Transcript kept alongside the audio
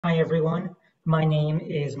Hi, everyone. My name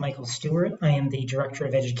is Michael Stewart. I am the Director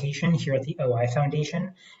of Education here at the OI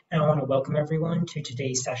Foundation, and I want to welcome everyone to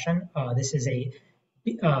today's session. This is a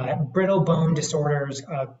brittle bone disorders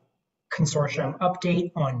consortium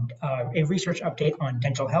update on a research update on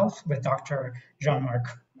dental health with Dr. Jean-Marc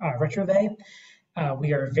Retrouvey.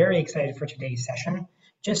 We are very excited for today's session.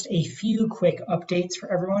 Just a few quick updates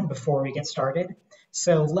for everyone before we get started.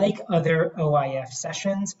 So like other OIF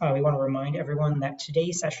sessions, we want to remind everyone that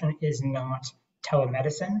today's session is not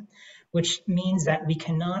telemedicine, which means that we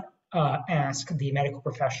cannot ask the medical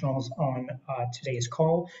professionals on today's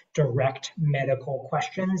call direct medical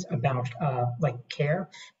questions about care.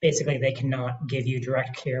 Basically, they cannot give you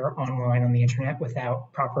direct care online on the internet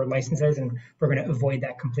without proper licenses, and we're going to avoid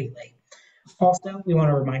that completely. Also, we want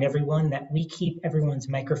to remind everyone that we keep everyone's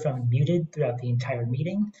microphone muted throughout the entire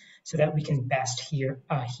meeting so that we can best hear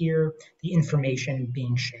the information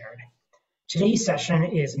being shared. Today's session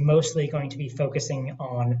is mostly going to be focusing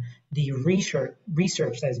on the research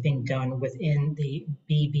that is being done within the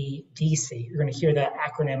BBDC. You're going to hear that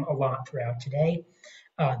acronym a lot throughout today,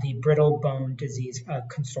 the Brittle Bone Disease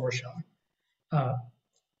Consortium.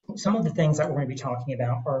 Some of the things that we're going to be talking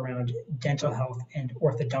about are around dental health and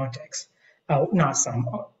orthodontics. Not some,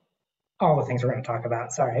 all the things we're going to talk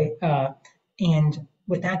about, sorry. And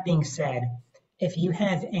with that being said, if you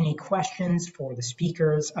have any questions for the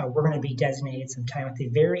speakers, we're going to be designated some time at the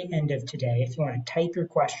very end of today. If you want to type your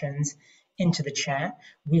questions into the chat,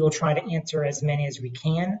 we will try to answer as many as we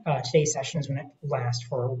can. Today's session is going to last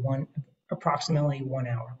for approximately 1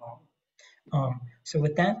 hour long. So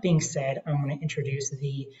with that being said, I'm going to introduce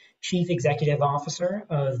the Chief Executive Officer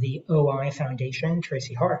of the OI Foundation,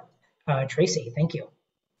 Tracy Hart. Tracy, thank you.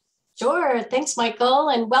 Sure. Thanks, Michael,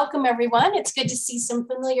 and welcome everyone. It's good to see some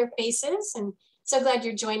familiar faces, and so glad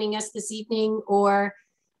you're joining us this evening or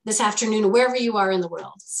this afternoon, or wherever you are in the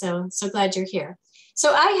world. So glad you're here.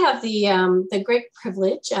 So I have the great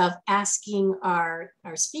privilege of asking our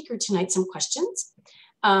speaker tonight some questions.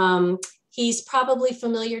 He's probably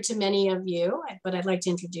familiar to many of you, but I'd like to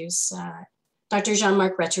introduce Dr.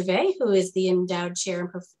 Jean-Marc Retrouvey, who is the endowed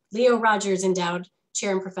chair, Leo Rogers Endowed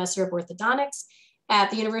Chair and Professor of Orthodontics at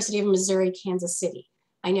the University of Missouri, Kansas City.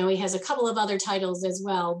 I know he has a couple of other titles as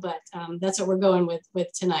well, but that's what we're going with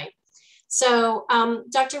tonight. So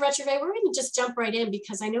Dr. Retrouvey, we're going to just jump right in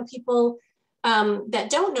because I know people that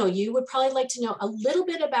don't know you would probably like to know a little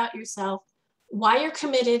bit about yourself, why you're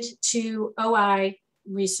committed to OI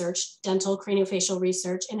research, dental craniofacial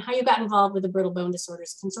research, and how you got involved with the Brittle Bone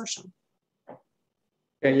Disorders Consortium.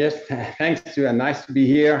 Okay, yes, thanks, Sue, and nice to be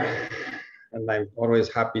here. And I'm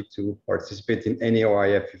always happy to participate in any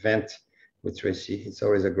OIF event with Tracy. It's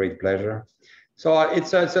always a great pleasure. So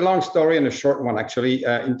it's a long story and a short one, actually.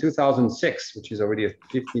 In 2006, which is already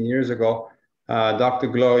 15 years ago, Dr.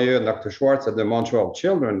 Glorieux and Dr. Schwartz at the Montreal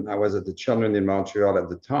Children, I was at the Children in Montreal at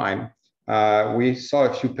the time, we saw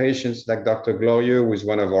a few patients like Dr. Glorieux, who is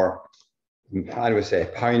one of our, I would say,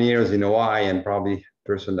 pioneers in OI and probably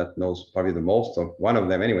person that knows probably the most, of one of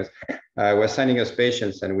them anyways, was sending us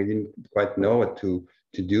patients, and we didn't quite know what to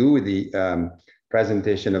do with the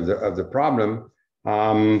presentation of the problem.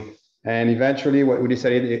 And eventually what we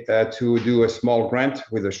decided to do a small grant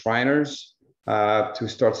with the Shriners to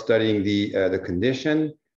start studying the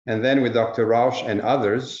condition. And then with Dr. Rausch and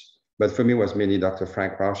others, but for me it was mainly Dr.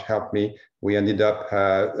 Frank Rausch helped me, we ended up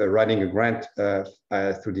writing a grant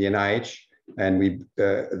through the NIH. And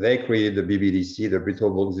they created the BBDC, the Brittle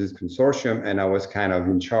Bone Disease Consortium, and I was kind of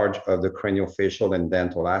in charge of the craniofacial and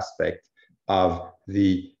dental aspect of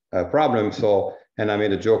the problem. So, and I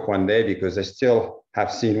made a joke one day because I still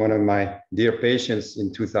have seen one of my dear patients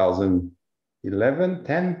in 2011,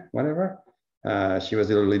 10, whatever. She was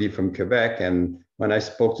a little lady from Quebec, and when I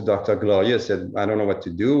spoke to Dr. Gloria, I said, I don't know what to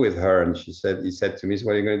do with her. And he said to me, so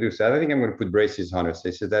what are you going to do? So I think I'm going to put braces on her. So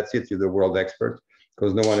I said, that's it, you're the world expert,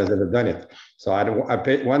 because no one has ever done it. So I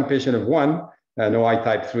paid one patient of one, OI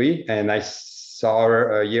type 3, and I saw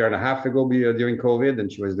her a year and a half ago during COVID,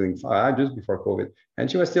 and she was doing fine, just before COVID, and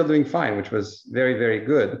she was still doing fine, which was very, very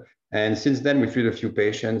good. And since then, we've treated a few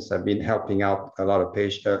patients. I've been helping out a lot of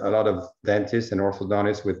dentists and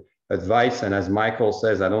orthodontists with advice. And as Michael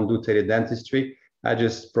says, I don't do teledentistry. I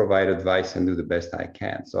just provide advice and do the best I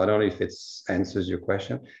can. So I don't know if it answers your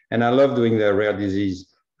question. And I love doing the rare disease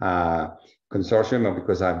consortium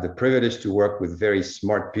because I have the privilege to work with very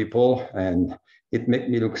smart people, and it makes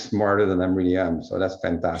me look smarter than I really am. So that's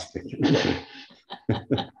fantastic.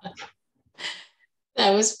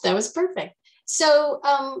 That was perfect. So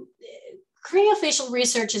craniofacial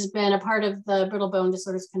research has been a part of the Brittle Bone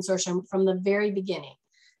Disorders Consortium from the very beginning.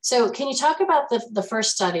 So can you talk about the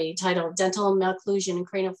first study titled Dental Malocclusion and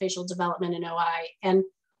Craniofacial Development in OI and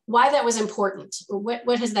why that was important?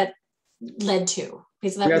 What has that led to?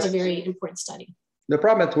 Because that was a very important study. The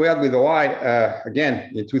problem that we had with OI,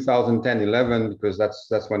 again, in 2010-11, because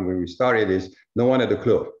that's when we started, is no one had a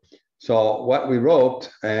clue. So what we wrote,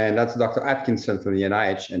 and that's Dr. Atkinson from the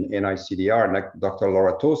NIH and NICDR, and like Dr.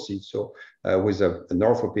 Laura Tosi, so who is an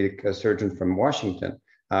orthopedic surgeon from Washington.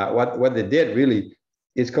 What they did really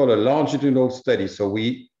is called a longitudinal study. So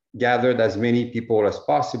we gathered as many people as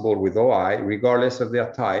possible with OI, regardless of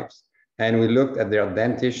their types, and we looked at their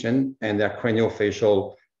dentition and their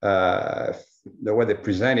craniofacial, the way they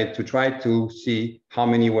presented, to try to see how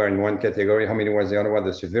many were in one category, how many were in the other one,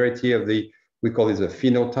 the severity of the, we call it the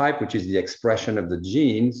phenotype, which is the expression of the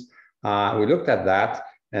genes. We looked at that,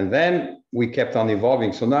 and then we kept on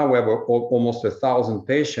evolving. So now we have almost 1,000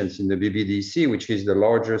 patients in the BBDC, which is the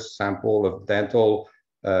largest sample of dental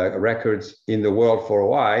records in the world for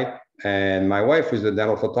OI. And my wife, who's a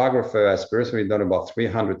dental photographer, has personally done about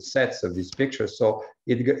 300 sets of these pictures. So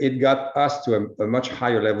it got us to a much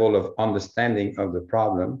higher level of understanding of the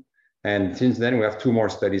problem. And since then, we have 2 more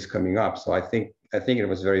studies coming up. So I think it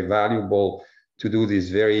was very valuable to do this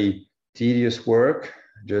very tedious work,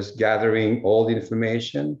 just gathering all the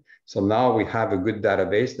information. So now we have a good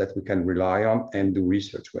database that we can rely on and do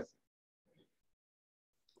research with.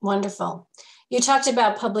 Wonderful. You talked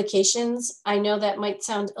about publications. I know that might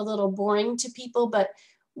sound a little boring to people, but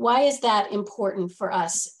why is that important for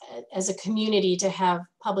us as a community to have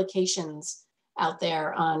publications out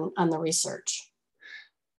there on the research?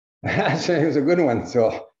 It was a good one.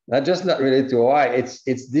 So that's just not related to OI.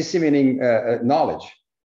 It's disseminating knowledge.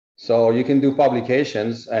 So you can do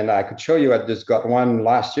publications, and I could show you. I just got one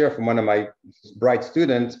last year from one of my bright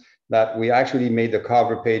students that we actually made the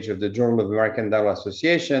cover page of the Journal of American Dental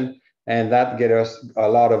Association, and that get us a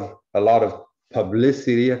lot of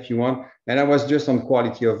publicity, if you want. And I was just on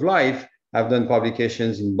quality of life. I've done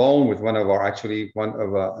publications in bone with one of our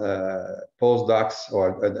postdocs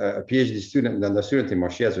or a PhD student, and the student anymore.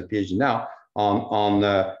 She has a PhD now on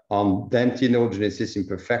Dentinogenesis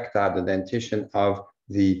Imperfecta, the dentition of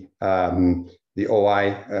the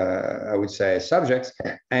OI, I would say, subjects.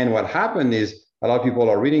 And what happened is a lot of people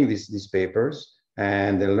are reading these papers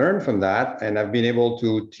and they learn from that. And I've been able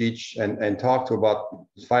to teach and talk to about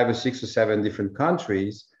 5 or 6 or 7 different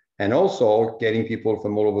countries, and also getting people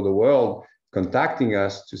from all over the world contacting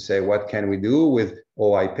us to say, what can we do with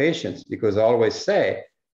OI patients? Because I always say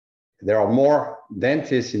there are more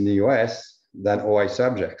dentists in the US than OI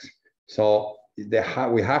subjects. So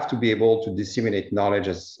we have to be able to disseminate knowledge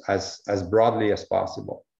as broadly as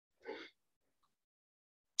possible.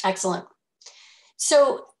 Excellent.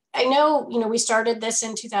 So I know, we started this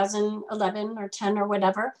in 2011 or 10 or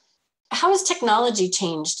whatever. How has technology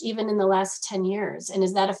changed even in the last 10 years? And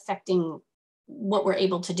is that affecting what we're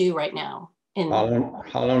able to do right now?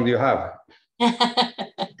 How long do you have?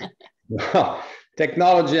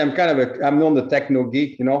 Technology, I'm known the techno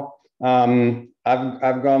geek,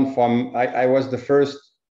 I've gone from, I was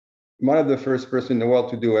one of the first person in the world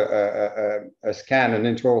to do a scan, an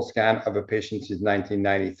intraoral scan of a patient since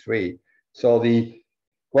 1993. So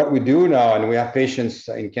what we do now, and we have patients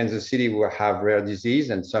in Kansas City who have rare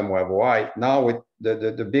disease and some who have OI. Now with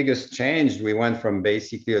the biggest change, we went from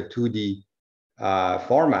basically a 2D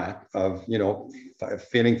format of,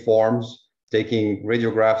 filling forms, taking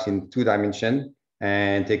radiographs in 2 dimensions,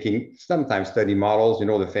 and taking sometimes study models,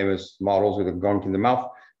 the famous models with a gunk in the mouth,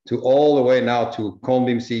 to all the way now to cone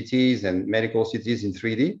beam CTs and medical CTs in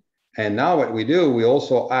 3D. And now what we do, we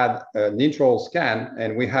also add an intraoral scan,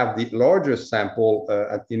 and we have the largest sample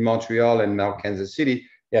in Montreal and now Kansas City,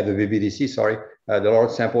 the BBDC, sorry, the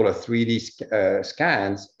large sample of 3D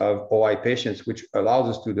scans of OI patients, which allows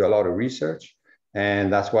us to do a lot of research.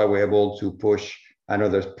 And that's why we're able to push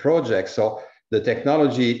another project. So the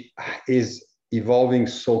technology is evolving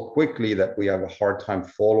so quickly that we have a hard time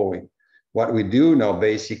following. What we do now,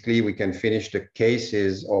 basically, we can finish the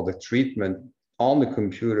cases or the treatment on the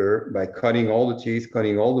computer by cutting all the teeth,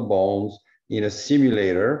 cutting all the bones in a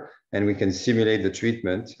simulator, and we can simulate the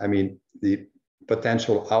treatment. I mean, the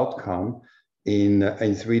potential outcome in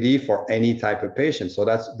 3D for any type of patient. So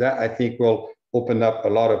that I think will open up a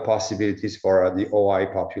lot of possibilities for the OI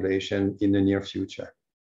population in the near future.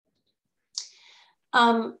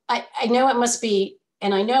 I know it must be,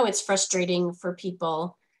 and I know it's frustrating for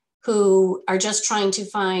people who are just trying to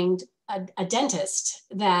find a dentist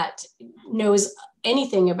that knows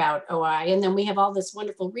anything about OI. And then we have all this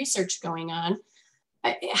wonderful research going on.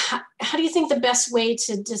 How do you think the best way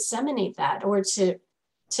to disseminate that, or to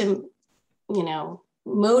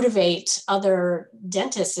motivate other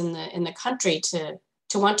dentists in the country to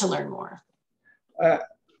want to learn more?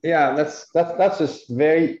 Yeah, that's just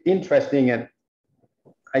very interesting, and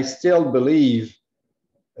I still believe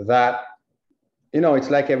that, you know, it's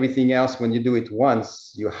like everything else. When you do it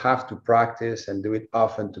once, you have to practice and do it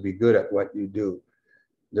often to be good at what you do.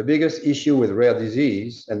 The biggest issue with rare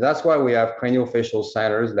disease, and that's why we have craniofacial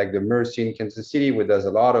centers like the Mercy in Kansas City, which does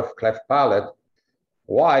a lot of cleft palate.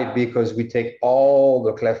 Why? Because we take all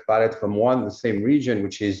the cleft palate from the same region,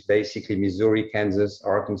 which is basically Missouri, Kansas,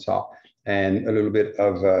 Arkansas, and a little bit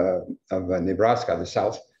of Nebraska, the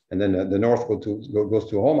south, and then the north goes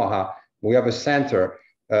to Omaha. We have a center.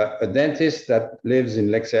 A dentist that lives in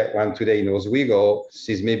Lexington today in Oswego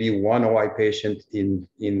sees maybe one OI patient in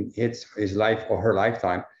his life or her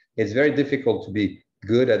lifetime. It's very difficult to be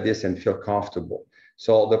good at this and feel comfortable.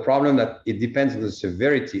 So the problem that it depends on the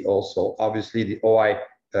severity also. Obviously, the OI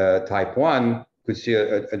type 1 could see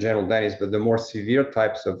a general dentist, but the more severe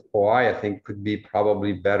types of OI, I think, could be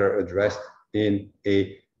probably better addressed in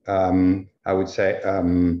a, I would say,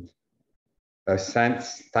 a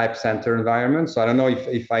type center environment. So I don't know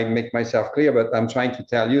if I make myself clear, but I'm trying to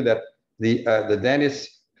tell you that the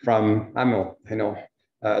dentists from, I don't know,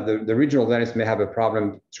 the regional dentist may have a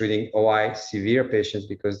problem treating OI severe patients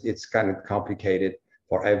because it's kind of complicated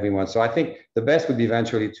for everyone. So I think the best would be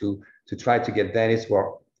eventually to try to get dentists who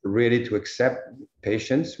are ready to accept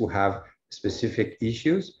patients who have specific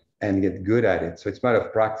issues and get good at it. So it's a matter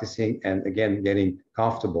of practicing and, again, getting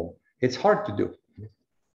comfortable. It's hard to do.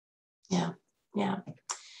 Yeah.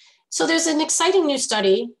 So there's an exciting new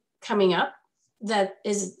study coming up that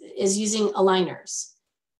is using aligners.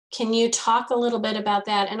 Can you talk a little bit about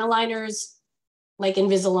that? And aligners like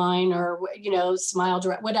Invisalign or, you know, Smile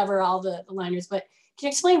Direct, whatever, all the aligners, but can you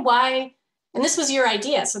explain why, and this was your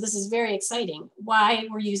idea, so this is very exciting, why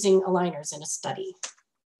we're using aligners in a study?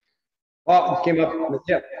 Well, it came up,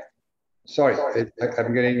 yeah. Sorry,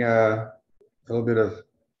 I'm getting a little bit of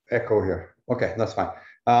echo here. Okay, that's fine.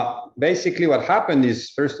 Basically, what happened is,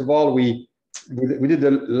 first of all, we did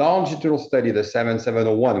the longitudinal study, the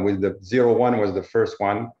 7701, with the 01 was the first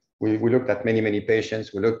one. We looked at many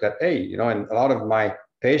patients. We looked at, hey, you know, and a lot of my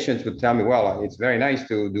patients would tell me, well, it's very nice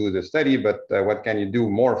to do the study, but what can you do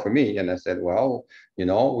more for me? And I said, well, you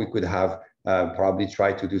know, we could have probably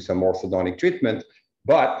tried to do some orthodontic treatment.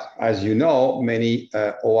 But as you know, many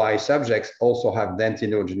OI subjects also have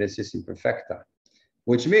Dentofacial Imperfecta,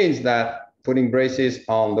 which means that putting braces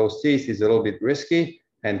on those teeth is a little bit risky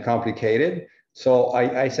and complicated. So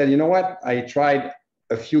I said, you know what? I tried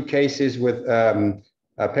a few cases with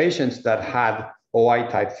patients that had OI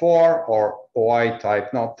type 4 or OI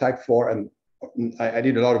type 4, and I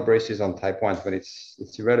did a lot of braces on type 1, but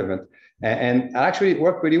it's irrelevant. And actually it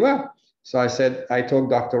worked pretty well. So I told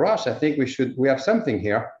Dr. Roche, I think we have something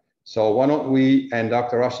here. So why don't we, and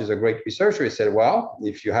Dr. Roche is a great researcher, he said, well,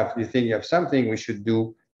 if you think you have something, we should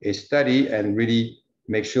do a study and really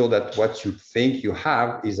make sure that what you think you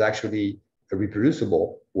have is actually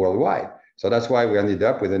reproducible worldwide. So that's why we ended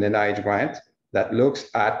up with an NIH grant that looks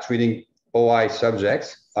at treating OI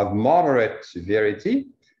subjects of moderate severity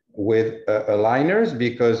with aligners,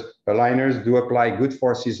 because aligners do apply good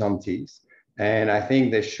forces on teeth. And I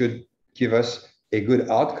think they should give us a good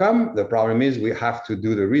outcome. The problem is we have to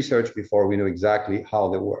do the research before we know exactly how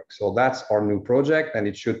they work. So that's our new project, and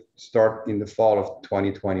it should start in the fall of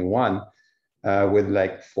 2021 with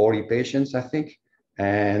like 40 patients, I think.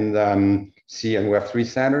 And and we have 3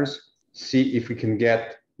 centers, see if we can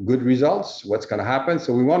get good results, what's gonna happen.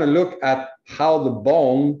 So we wanna look at how the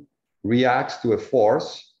bone reacts to a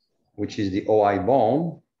force, which is the OI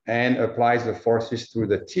bone, and applies the forces through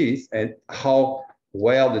the teeth, and how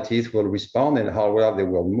well the teeth will respond and how well they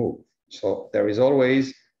will move. So there is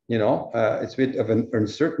always, you know, it's a bit of an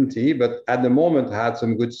uncertainty, but at the moment I had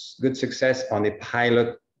some good success on a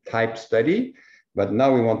pilot type study, but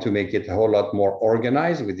now we want to make it a whole lot more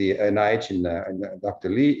organized with the NIH and Dr.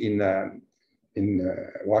 Lee in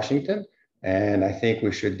Washington. And I think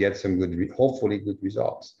we should get some hopefully good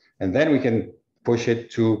results. And then we can push it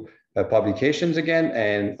to publications again,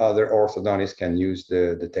 and other orthodontists can use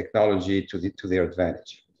the technology to their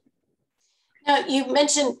advantage. Now, you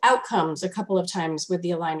mentioned outcomes a couple of times with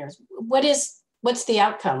the aligners. What's the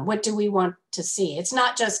outcome? What do we want to see? It's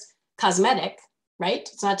not just cosmetic, right?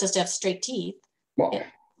 It's not just to have straight teeth. Well,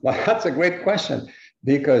 that's a great question,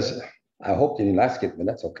 because I hope you didn't ask it, but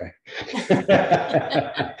that's okay.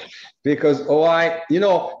 Because OI, you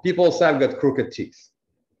know, people say I've got crooked teeth.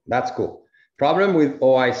 That's cool. Problem with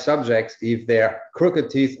OI subjects, if their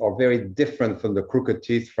crooked teeth are very different from the crooked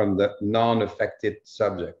teeth from the non-affected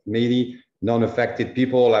subject. Maybe non-affected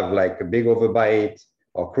people have like a big overbite,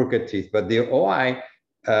 or crooked teeth. But the OI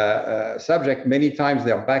subject, many times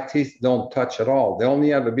their back teeth don't touch at all. They only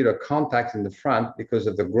have a bit of contact in the front because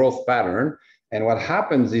of the growth pattern. And what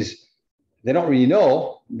happens is they don't really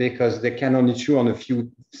know because they can only chew on a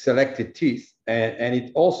few selected teeth. And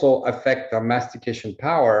it also affects their mastication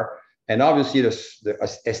power. And obviously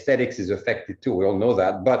the aesthetics is affected too. We all know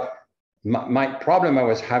that. But my problem I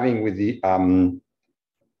was having with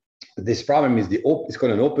this problem is it's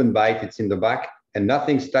called an open bite. It's in the back and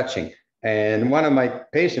nothing's touching. And one of my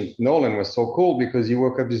patients, Nolan, was so cool because he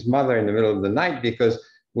woke up his mother in the middle of the night because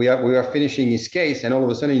we were finishing his case, and all of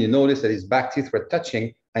a sudden you noticed that his back teeth were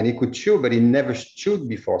touching and he could chew, but he never chewed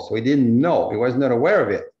before. So he didn't know, he was not aware of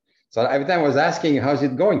it. So every time I was asking, how's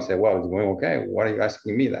it going? He said, well, it's going okay. Why are you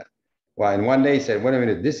asking me that? Well, and one day he said, wait a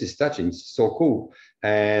minute, this is touching, it's so cool.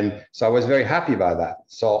 And so I was very happy about that.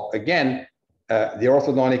 So again, the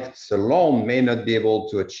orthodontics alone may not be able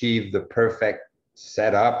to achieve the perfect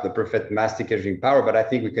setup, the perfect mastication power, but I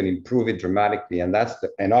think we can improve it dramatically. And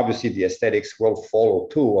and obviously the aesthetics will follow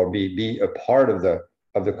too, or be a part of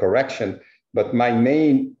the correction. But my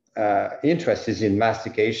main interest is in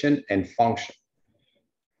mastication and function.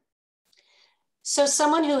 So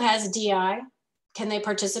someone who has DI, can they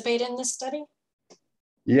participate in this study?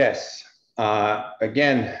 Yes.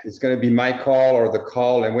 Again, it's going to be my call or the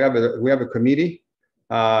call, and we have a committee.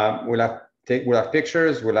 We'll have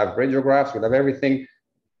pictures, we'll have radiographs, we'll have everything,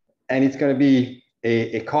 and it's going to be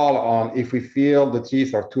a call on if we feel the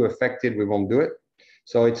teeth are too affected, we won't do it.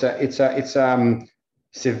 So it's a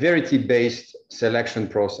severity-based selection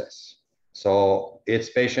process. So it's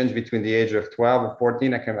patients between the age of 12 or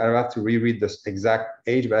 14. I have to reread the exact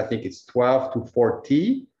age, but I think it's 12 to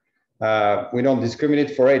 40. We don't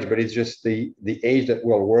discriminate for age, but it's just the age that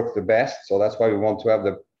will work the best. So that's why we want to have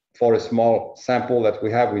for a small sample that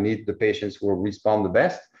we have, we need the patients who will respond the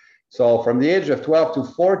best. So from the age of 12 to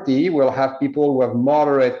 40, we'll have people who have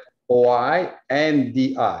moderate OI and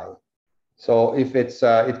DI. So if it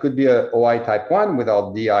could be a OI type 1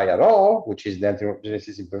 without DI at all, which is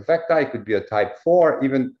Dentogenesis imperfecta. It could be a type 4,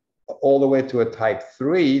 even all the way to a type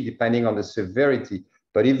 3, depending on the severity.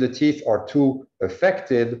 But if the teeth are too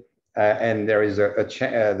affected, and there is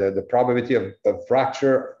the probability of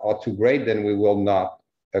fracture are too great, then we will not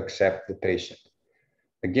accept the patient.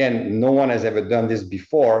 Again, no one has ever done this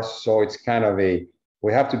before, so it's kind of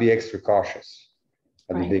we have to be extra cautious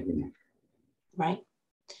at the beginning. Right.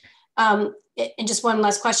 And just one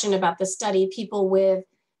last question about the study: people with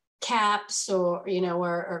caps or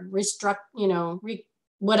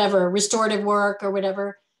whatever restorative work or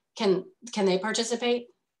whatever, can they participate?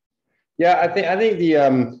 Yeah, I think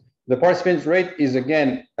the participants rate is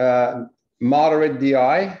again moderate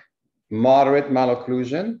DI, moderate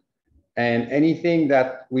malocclusion, and anything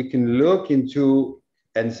that we can look into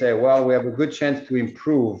and say, well, we have a good chance to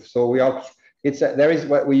improve. So there is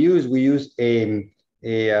what we use. We use an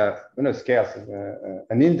index.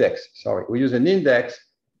 Sorry, we use an index,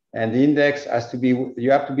 and the index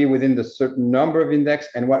you have to be within the certain number of index.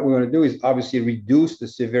 And what we want to do is obviously reduce the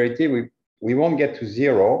severity. We won't get to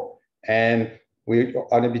 0, and we are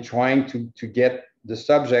going to be trying to get the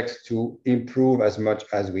subjects to improve as much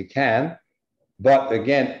as we can. But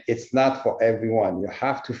again, it's not for everyone. You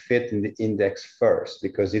have to fit in the index first,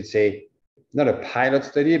 because it's not a pilot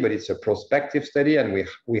study, but it's a prospective study, and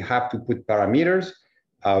we have to put parameters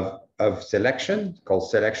of selection called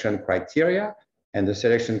selection criteria. And the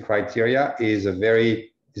selection criteria is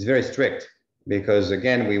very strict, because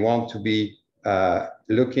again, we want to be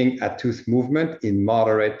looking at tooth movement in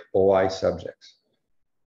moderate OI subjects.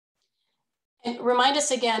 And remind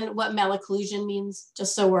us again what malocclusion means,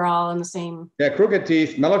 just so we're all on the same. Yeah, crooked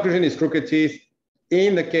teeth. Malocclusion is crooked teeth.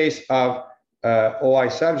 In the case of OI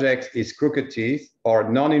subjects, is crooked teeth or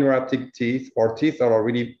non-interrupted teeth, or teeth that are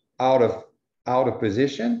really out of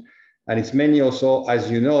position. And it's mainly also,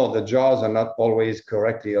 as you know, the jaws are not always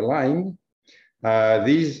correctly aligned.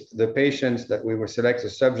 The patients that we will select,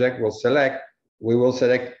 the subject we will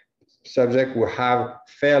select subject who have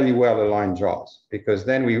fairly well aligned jaws, because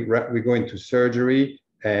then we go into surgery,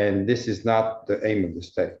 and this is not the aim of the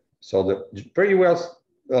study. So the pretty well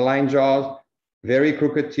aligned jaws, very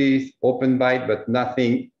crooked teeth, open bite, but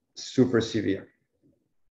nothing super severe.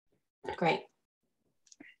 Great.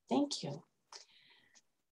 Thank you.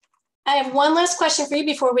 I have one last question for you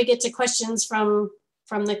before we get to questions from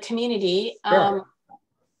the community. Sure.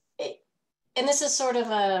 And this is sort of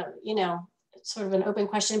an open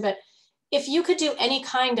question, but if you could do any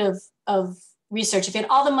kind of research, if you had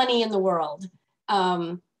all the money in the world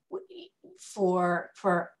for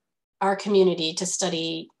our community to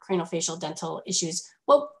study craniofacial dental issues,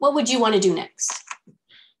 what would you want to do next?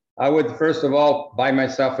 I would first of all buy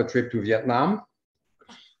myself a trip to Vietnam.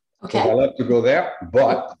 Okay. I love to go there,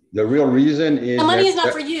 but the real reason is the money is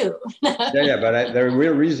not for you. But the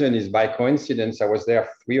real reason is by coincidence. I was there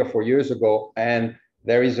 3 or 4 years ago, and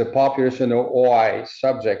there is a population of OI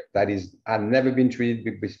subject that had never been treated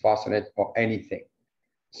with bisphosphonate or anything.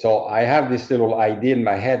 So I have this little idea in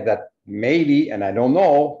my head that maybe, and I don't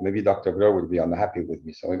know, maybe Dr. Glow would be unhappy with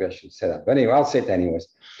me, so maybe I should say that. But anyway, I'll say it anyways.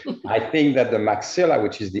 I think that the maxilla,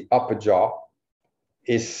 which is the upper jaw,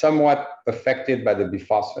 is somewhat affected by the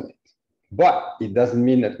biphosphonate. But it doesn't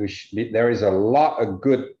mean that there is a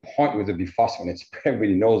good point with the biphosphonates.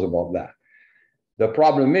 Everybody knows about that. The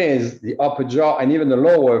problem is the upper jaw and even the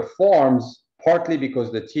lower forms, partly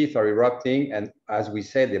because the teeth are erupting. And as we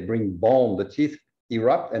said, they bring bone. The teeth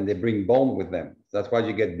erupt and they bring bone with them. That's why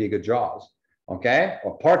you get bigger jaws, okay?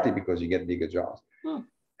 Or partly because you get bigger jaws.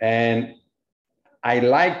 And I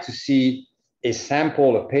like to see a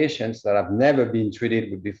sample of patients that have never been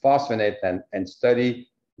treated with biphosphonate and study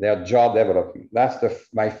their jaw development. That's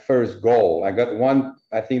my first goal. I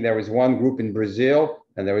think there is one group in Brazil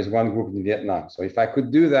and there is one group in Vietnam. So if I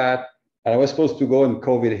could do that, and I was supposed to go and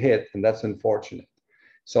COVID hit, and that's unfortunate.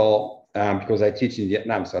 So because I teach in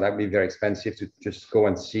Vietnam, so that'd be very expensive to just go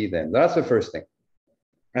and see them. That's the first thing.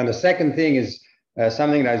 And the second thing is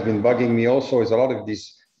something that has been bugging me also is a lot of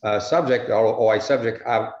these subject or OI subject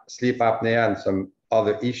have sleep apnea and some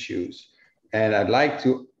other issues. And I'd like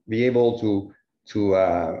to be able to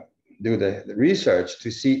do the research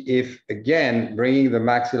to see if, again, bringing the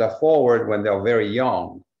maxilla forward when they're very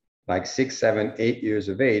young, like 6, 7, 8 years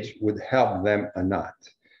of age, would help them or not.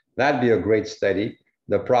 That'd be a great study.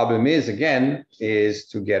 The problem is, again, is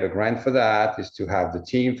to get a grant for that, is to have the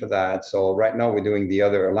team for that. So right now we're doing the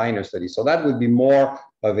other aligner study. So that would be more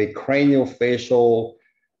of a craniofacial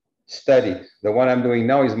study. The one I'm doing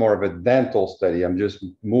now is more of a dental study. I'm just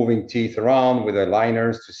moving teeth around with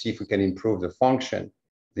aligners to see if we can improve the function.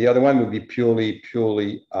 The other one would be purely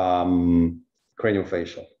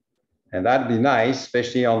craniofacial. And that'd be nice,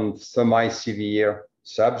 especially on semi-severe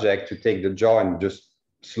subject, to take the jaw and just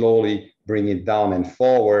slowly bring it down and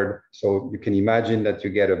forward. So you can imagine that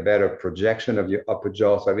you get a better projection of your upper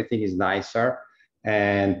jaw. So everything is nicer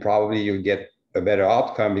and probably you'll get a better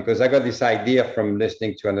outcome, because I got this idea from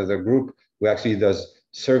listening to another group who actually does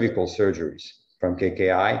cervical surgeries from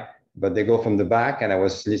KKI, but they go from the back, and I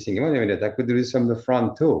was listening, wait a minute, I could do this from the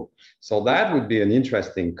front too. So that would be an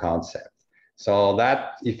interesting concept. So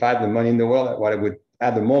that, if I had the money in the world, what I would,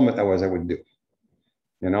 at the moment, I would do,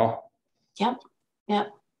 you know? Yep.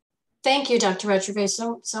 Thank you, Dr. Retrouvey,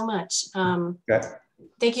 so much. Okay.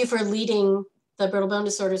 Thank you for leading the Brittle Bone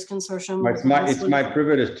Disorders Consortium. It's my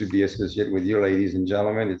privilege to be associated with you, ladies and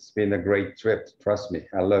gentlemen. It's been a great trip. Trust me,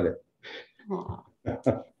 I love it.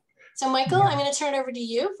 So, Michael, I'm going to turn it over to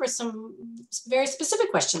you for some very specific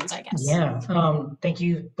questions, I guess. Yeah, thank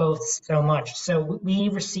you both so much. So we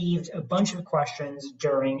received a bunch of questions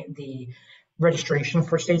during the registration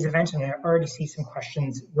for today's event, and I already see some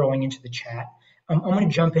questions rolling into the chat. I'm going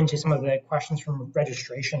to jump into some of the questions from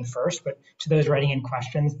registration first, but to those writing in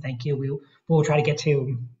questions, thank you. We'll try to get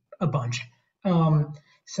to a bunch.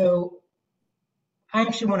 So I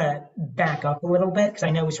actually want to back up a little bit, because I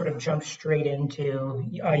know we sort of jumped straight into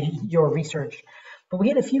your research, but we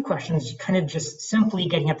had a few questions kind of just simply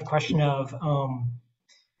getting at the question of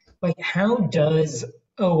like, how does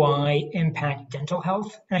OI impact dental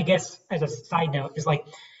health? And I guess as a side note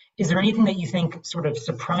is there anything that you think sort of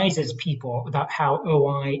surprises people about how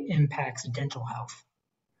OI impacts dental health?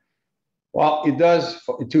 Well, it does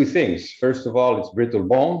two things. First of all, it's brittle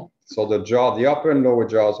bone. So the jaw, the upper and lower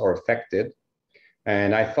jaws are affected.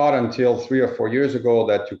 And I thought until 3 or 4 years ago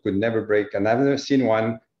that you could never break, and I've never seen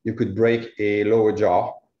one, you could break a lower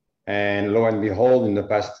jaw. And lo and behold, in the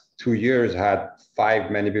past 2 years, I had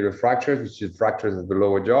 5 mandibular fractures, which is fractures of the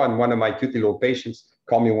lower jaw. And one of my cute little patients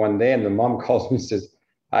called me one day, and the mom calls me and says,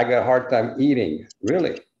 I got a hard time eating.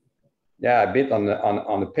 Really? Yeah, I bit on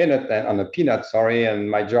the peanut, and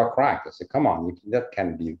my jaw cracked. I said, come on, that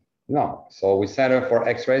can't be, no. So we sent her for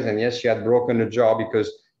x-rays, and yes, she had broken the jaw because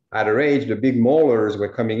at her age, the big molars were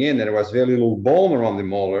coming in, and there was very little bone around the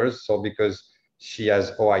molars. So because she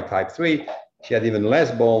has OI type 3, she had even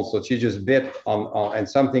less bone. So she just bit on and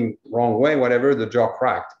something wrong way, whatever, the jaw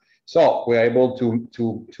cracked. So we're able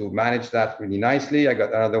to manage that really nicely. I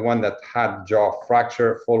got another one that had jaw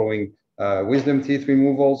fracture following wisdom teeth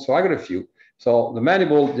removal. So I got a few. So the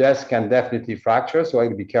mandible, yes, can definitely fracture. So I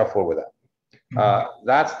have to be careful with that.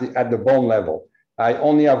 That's at the bone level. I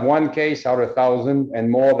only have one case out of 1,000 and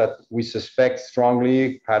more that we suspect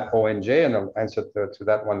strongly had ONJ, and I'll answer to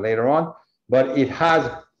that one later on. But it has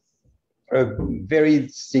a very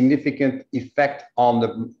significant effect on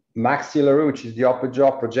the maxillary, which is the upper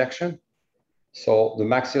jaw projection. So the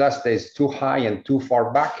maxilla stays too high and too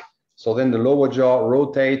far back. So then the lower jaw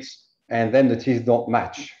rotates and then the teeth don't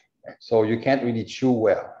match. So you can't really chew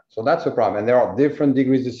well. So that's a problem. And there are different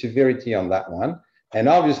degrees of severity on that one. And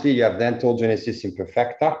obviously you have Dentogenesis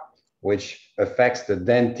imperfecta, which affects the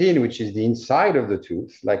dentine, which is the inside of the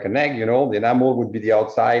tooth, like an egg, you know, the enamel would be the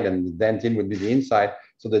outside and the dentine would be the inside.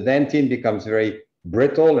 So the dentine becomes very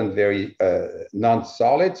brittle and very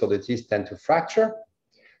non-solid. So the teeth tend to fracture.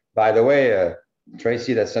 By the way,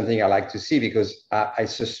 Tracy, that's something I like to see because I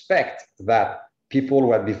suspect that people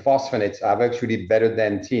who have bisphosphonates have actually better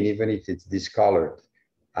dentine, even if it's discolored.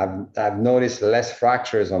 I've noticed less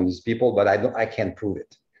fractures on these people, but I can't prove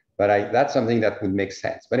it. But that's something that would make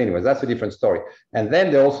sense. But anyways, that's a different story. And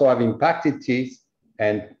then they also have impacted teeth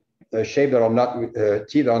and teeth that are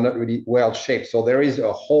not really well shaped. So there is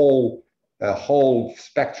a whole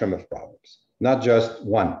spectrum of problems, not just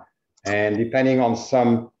one. And depending on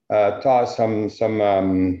some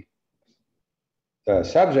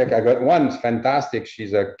subject, I got one fantastic.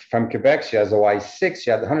 She's from Quebec. She has OIF 6.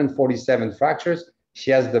 She had 147 fractures.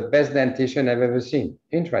 She has the best dentition I've ever seen.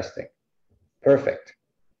 Interesting. Perfect.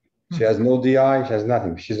 She has no DI. She has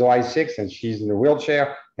nothing. She's OIF 6 and she's in a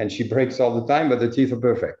wheelchair and she breaks all the time, but the teeth are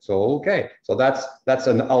perfect. So, okay. So that's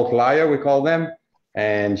an outlier, we call them.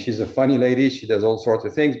 And she's a funny lady. She does all sorts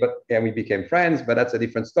of things, and we became friends, but that's a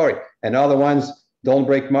different story. And other ones don't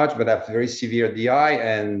break much, but have very severe DI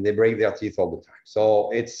and they break their teeth all the time. So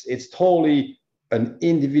it's totally an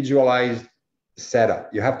individualized setup.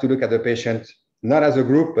 You have to look at the patient, not as a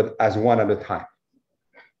group, but as one at a time.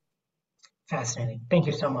 Fascinating. Thank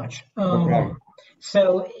you so much. No problem.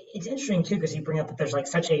 So it's interesting too, because you bring up that there's like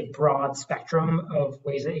such a broad spectrum of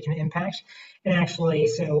ways that it can impact. And actually,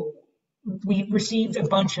 so we received a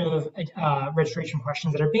bunch of registration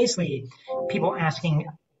questions that are basically people asking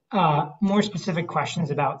more specific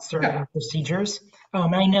questions about certain procedures.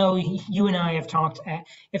 I know you and I have talked,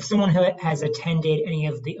 if someone who has attended any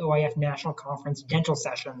of the OIF National Conference dental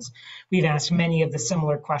sessions, we've asked many of the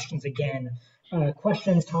similar questions again.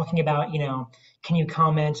 Questions talking about, can you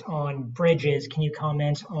comment on bridges? Can you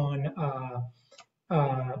comment on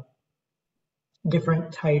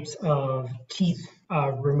different types of teeth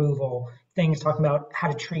removal, things talking about how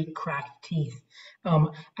to treat cracked teeth. I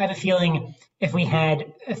have a feeling if we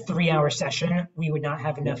had a 3-hour session, we would not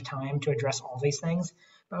have enough time to address all these things.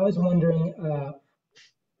 But I was wondering,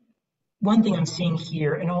 one thing I'm seeing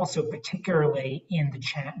here, and also particularly in the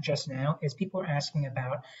chat just now, is people are asking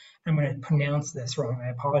about, I'm going to pronounce this wrong, I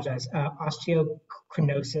apologize,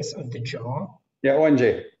 osteogenesis of the jaw. Yeah,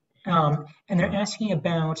 ONJ. And they're asking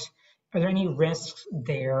about, are there any risks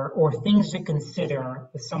there or things to consider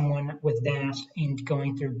with someone with that and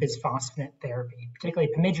going through bisphosphonate therapy,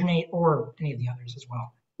 particularly pamigenate or any of the others as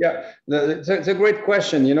well? Yeah, it's a great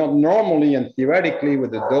question. Normally and theoretically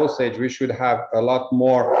with the dosage, we should have a lot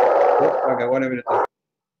more. Okay, 1 minute.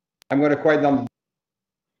 I'm going to quiet down.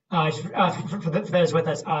 For those with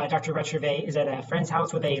us, Dr. Retrouvey is at a friend's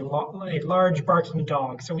house with a large barking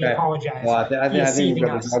dog, so we apologize. Well, I think we've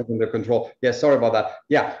got the dogs under control. Yeah, sorry about that.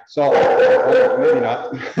 Yeah, so maybe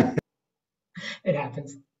not. It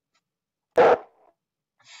happens.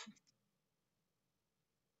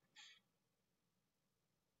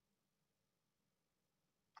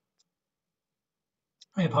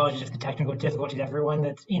 I apologize for the technical difficulties, everyone.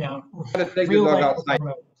 That's, I'm going to take the dog outside.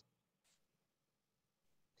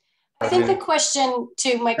 I think the question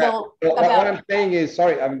to Michael what I'm saying is,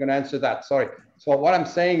 sorry, I'm going to answer that. Sorry. So what I'm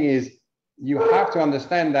saying is you have to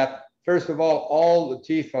understand that, first of all the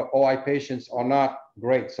teeth for OI patients are not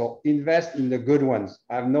great. So invest in the good ones.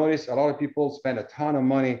 I've noticed a lot of people spend a ton of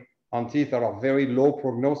money on teeth that are very low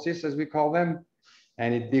prognosis, as we call them,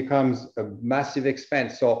 and it becomes a massive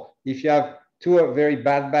expense. So if you have two very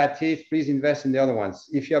bad teeth, please invest in the other ones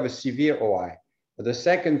if you have a severe OI. But the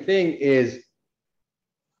second thing is,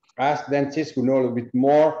 ask dentists who know a little bit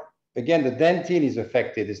more. Again, the dentine is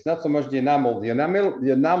affected. It's not so much the enamel. The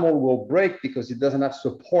enamel will break because it doesn't have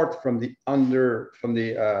support from the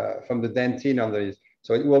dentine under.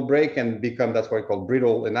 So it will break and become, that's what we call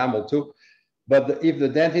brittle enamel too. But if the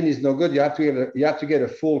dentine is no good, you have to get a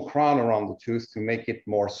full crown around the tooth to make it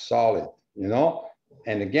more solid.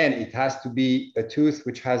 And again, it has to be a tooth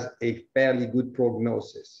which has a fairly good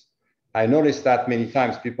prognosis. I noticed that many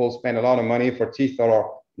times people spend a lot of money for teeth that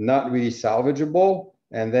are not really salvageable,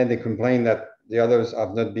 and then they complain that the others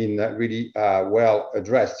have not been really well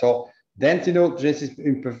addressed. So Dentogenesis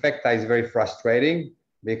imperfecta is very frustrating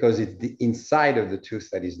because it's the inside of the tooth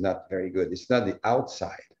that is not very good. It's not the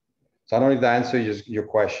outside. So I don't know if that answers your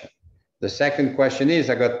question. The second question is,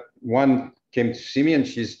 I got one came to see me and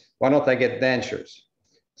she's, why don't I get dentures?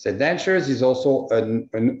 So dentures is also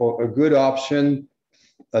a good option,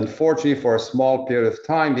 unfortunately, for a small period of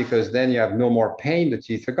time, because then you have no more pain, the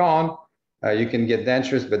teeth are gone. You can get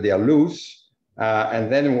dentures, but they are loose.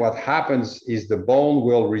 And then what happens is the bone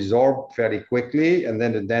will resorb fairly quickly, and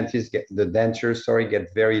then the dentures get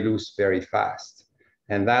very loose very fast.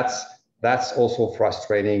 And that's also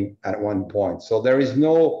frustrating at one point. So there is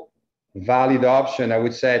no valid option. I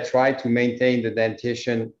would say try to maintain the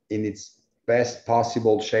dentition in its best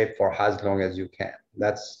possible shape for as long as you can.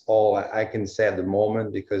 That's all I can say at the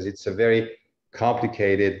moment, because it's a very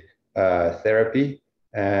complicated therapy.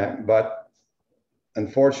 But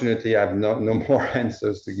unfortunately, I have no more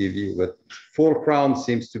answers to give you, but full crown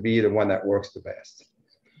seems to be the one that works the best.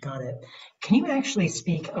 Got it. Can you actually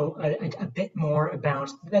speak a bit more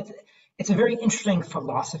about that? It's a very interesting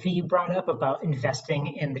philosophy you brought up about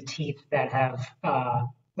investing in the teeth that have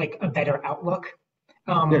like a better outlook.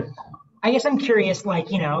 Yes. I guess I'm curious,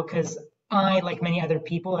 because I, like many other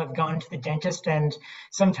people, have gone to the dentist, and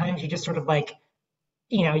sometimes you just sort of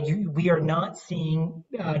we are not seeing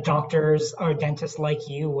doctors or dentists like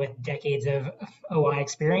you with decades of OI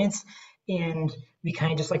experience, and we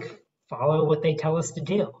kind of just follow what they tell us to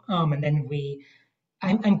do. And then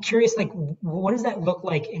I'm curious, what does that look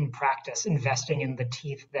like in practice, investing in the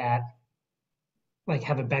teeth that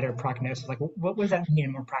have a better prognosis? What does that mean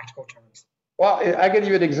in more practical terms? Well, I can give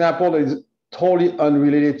you an example that is totally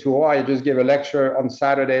unrelated to OI. I just gave a lecture on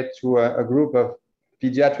Saturday to a group of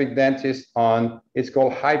pediatric dentists on, it's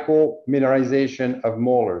called hypomineralization of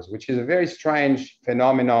molars, which is a very strange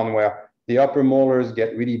phenomenon where the upper molars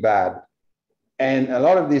get really bad. And a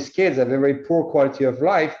lot of these kids have a very poor quality of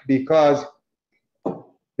life because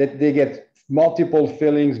they get multiple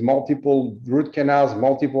fillings, multiple root canals,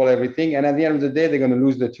 multiple everything. And at the end of the day, they're going to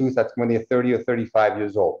lose the tooth when they're 30 or 35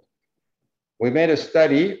 years old. We made a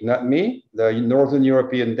study, not me, the Northern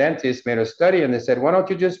European dentists made a study, and they said, why don't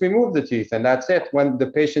you just remove the teeth? And that's it when the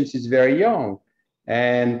patient is very young.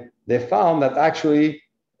 And they found that actually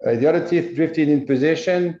the other teeth drifted in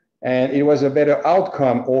position, and it was a better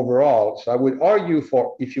outcome overall. So I would argue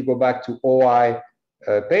for, if you go back to OI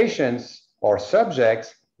patients or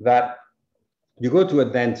subjects, that you go to a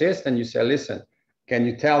dentist and you say, listen, can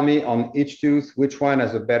you tell me on each tooth which one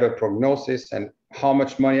has a better prognosis, and how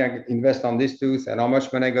much money I invest on this tooth and how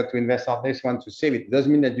much money I got to invest on this one to save it? It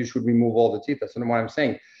doesn't mean that you should remove all the teeth. That's not what I'm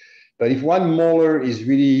saying. But if one molar is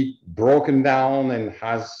really broken down and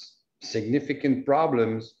has significant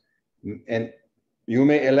problems, and you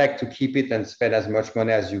may elect to keep it and spend as much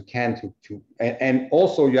money as you can and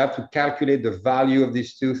also you have to calculate the value of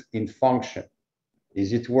this tooth in function.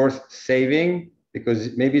 Is it worth saving?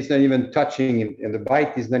 Because maybe it's not even touching and the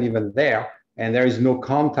bite is not even there and there is no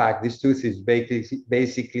contact. This tooth is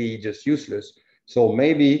basically just useless. So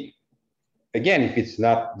maybe, again, if it's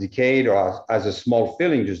not decayed or as a small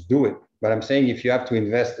filling, just do it. But I'm saying if you have to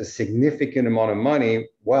invest a significant amount of money,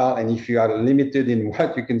 well, and if you are limited in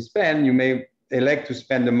what you can spend, you may elect to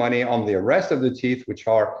spend the money on the rest of the teeth, which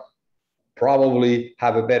are probably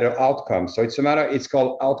have a better outcome. So it's a matter, it's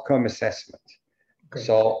called outcome assessment. Great.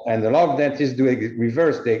 So, and a lot of dentists do it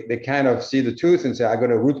reverse. They kind of see the tooth and say, I got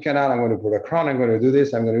a root canal, I'm going to put a crown, I'm going to do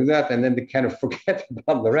this, I'm going to do that. And then they kind of forget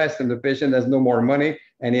about the rest, and the patient has no more money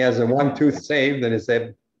and he has a one tooth saved, and he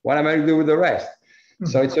said, what am I going to do with the rest? Mm-hmm.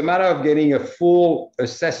 So it's a matter of getting a full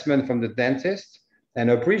assessment from the dentist,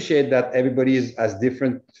 and appreciate that everybody has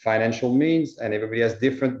different financial means and everybody has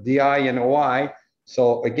different DI and OI.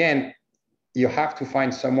 So again, you have to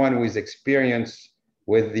find someone who is experienced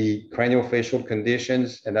with the craniofacial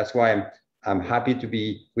conditions. And that's why I'm happy to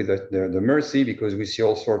be with the Mercy, because we see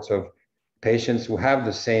all sorts of patients who have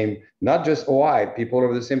the same, not just OI, people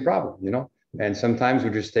have the same problem, you know? And sometimes we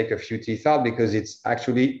just take a few teeth out because it's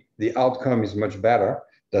actually, the outcome is much better.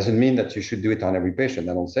 Doesn't mean that you should do it on every patient,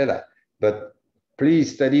 I don't say that. But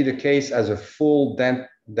please study the case as a full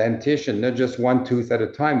dentition, not just one tooth at a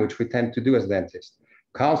time, which we tend to do as dentists.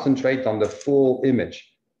 Concentrate on the full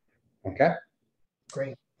image, okay?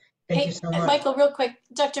 Great. Thank you so much. Michael, real quick,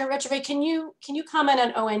 Dr. Retrouvey, can you comment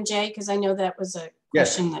on ONJ? Because I know that was a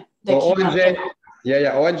question that so came ONJ,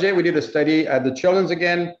 up. ONJ, we did a study at the Children's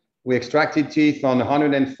again. We extracted teeth on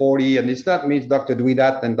 140, and it's not me, it's Dr.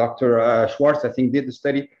 Duidat and Dr. Schwartz, I think, did the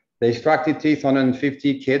study. They extracted teeth on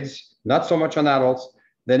 150 kids, not so much on adults.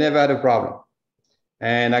 They never had a problem.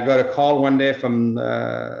 And I got a call one day from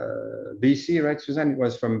BC, right, Suzanne? It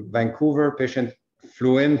was from Vancouver. Patient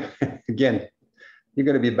flew in. Again, you're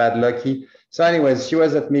going to be bad lucky. So anyways, she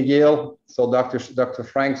was at McGill. So Dr.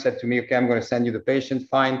 Frank said to me, okay, I'm going to send you the patient.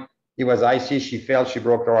 Fine. He was icy. She fell. She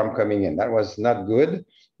broke her arm coming in. That was not good.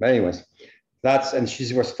 But anyways, and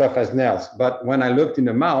she was tough as nails. But when I looked in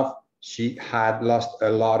the mouth, she had lost a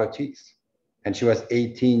lot of teeth. And she was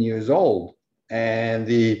 18 years old. And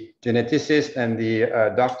the geneticist and the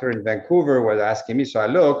doctor in Vancouver was asking me. So I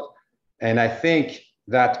looked, and I think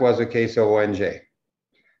that was a case of ONJ.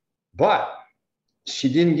 But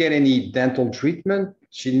she didn't get any dental treatment.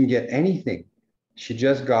 She didn't get anything. She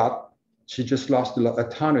just lost a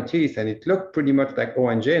ton of teeth, and it looked pretty much like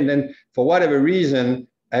ONJ. And then for whatever reason,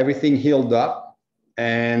 everything healed up,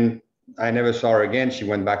 and I never saw her again. She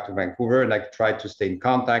went back to Vancouver, and I tried to stay in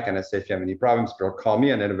contact. And I said, if you have any problems, girl, call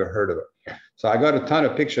me. And I never heard of her. So I got a ton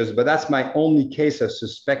of pictures, but that's my only case of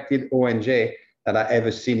suspected ONJ that I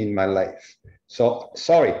ever seen in my life. So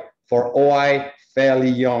sorry, for OI, fairly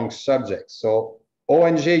young subjects. So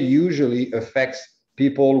ONJ usually affects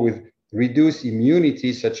people with reduced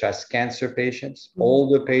immunity, such as cancer patients,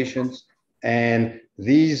 older patients, and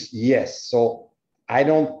these, yes. So I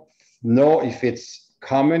don't know if it's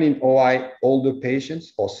common in OI older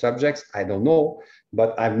patients or subjects. I don't know,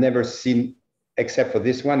 but I've never seen, except for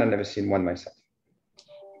this one, I've never seen one myself.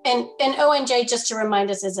 And ONJ, just to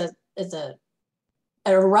remind us, is a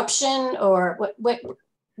an eruption, or what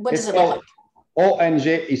does it look like?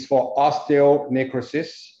 ONJ is for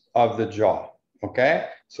osteonecrosis of the jaw. Okay,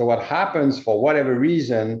 so what happens for whatever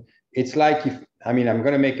reason, it's like if, I mean, I'm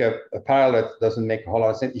going to make a parallel that doesn't make a whole lot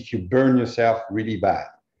of sense. If you burn yourself really bad,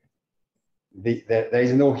 there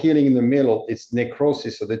is no healing in the middle. It's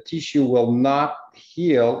necrosis. So the tissue will not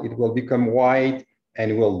heal. It will become white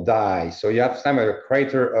and will die. So you have some a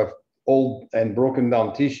crater of old and broken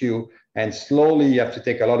down tissue, and slowly you have to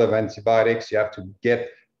take a lot of antibiotics. You have to get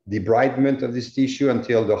debridement of this tissue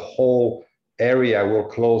until the whole area will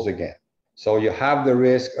close again. So you have the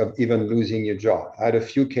risk of even losing your jaw. I had a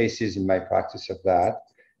few cases in my practice of that.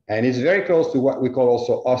 And it's very close to what we call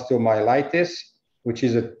also osteomyelitis, which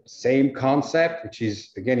is the same concept, which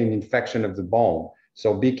is, again, an infection of the bone.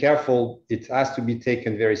 So be careful. It has to be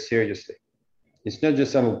taken very seriously. It's not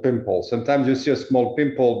just a little pimple. Sometimes you see a small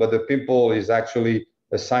pimple, but the pimple is actually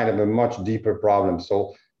a sign of a much deeper problem.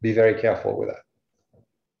 So be very careful with that.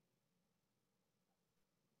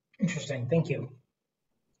 Interesting. Thank you.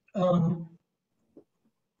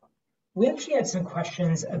 We actually had some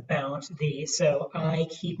questions about so I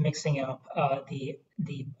keep mixing up the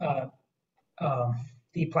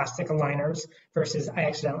plastic aligners versus, I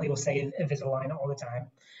accidentally will say Invisalign all the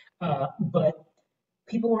time. But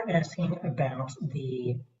people were asking about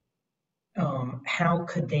how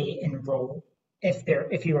could they enroll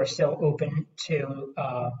if you are still open to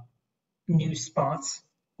new spots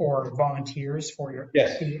or volunteers for your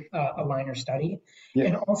aligner study. Yes.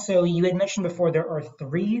 And also, you had mentioned before there are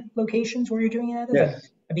 3 locations where you're doing it. Yes.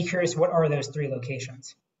 I'd be curious, what are those 3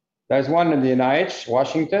 locations? There's one in the NIH,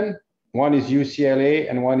 Washington, one is UCLA,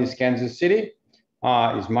 and one is Kansas City,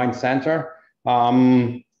 is Mind Center.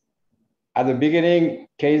 At the beginning,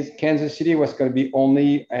 Kansas City was going to be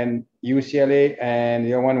only and UCLA, and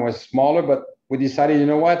the other one was smaller, but we decided, you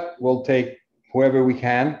know what, we'll take whoever we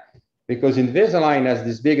can. Because Invisalign has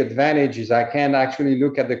this big advantage is I can actually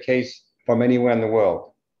look at the case from anywhere in the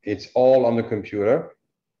world. It's all on the computer.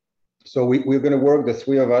 So we're going to work, the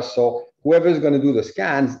 3 of us. So whoever is going to do the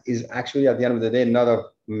scans is actually, at the end of the day, not of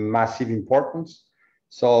massive importance.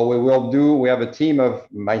 So we have a team of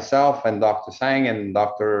myself and Dr. Sang and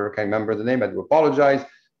Dr. I can't remember the name, I do apologize,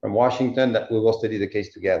 from Washington, that we will study the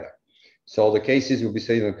case together. So the cases will be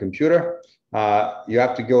studied on the computer. You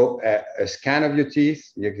have to go a scan of your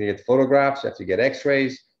teeth. You can get photographs. You have to get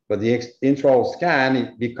X-rays. But the intraoral scan,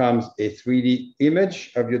 it becomes a 3D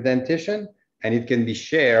image of your dentition, and it can be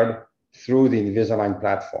shared through the Invisalign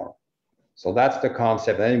platform. So that's the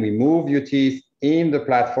concept. And then we move your teeth in the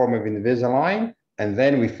platform of Invisalign, and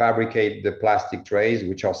then we fabricate the plastic trays,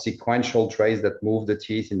 which are sequential trays that move the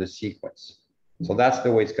teeth in the sequence. So that's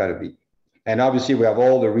the way it's got to be. And obviously, we have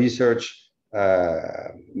all the research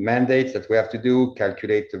mandates that we have to do,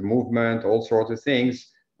 calculate the movement, all sorts of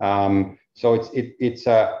things. So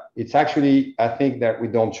it's actually, I think that we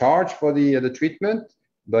don't charge for the treatment,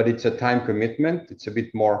 but it's a time commitment. It's a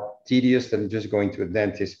bit more tedious than just going to a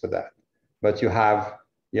dentist for that. But you're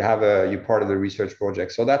part of the research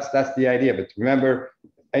project. So that's the idea. But remember,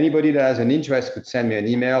 anybody that has an interest could send me an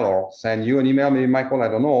email or send you an email, maybe Michael, I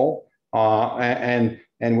don't know,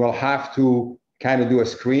 and we'll have to kind of do a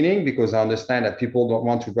screening, because I understand that people don't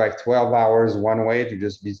want to drive 12 hours one way to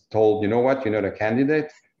just be told, you know what, you're not a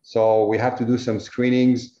candidate. So we have to do some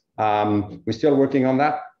screenings. We're still working on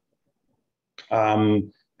that.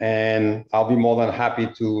 And I'll be more than happy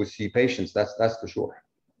to see patients. That's for sure.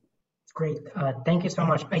 Great. Thank you so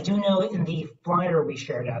much. I do know in the flyer we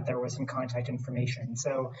shared out, there was some contact information.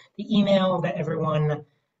 So the email that everyone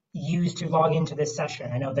used to log into this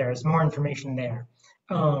session, I know there's more information there.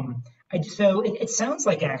 So it sounds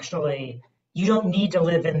like actually you don't need to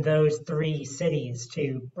live in those three cities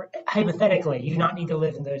to, hypothetically, you do not need to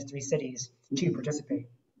live in those three cities to participate.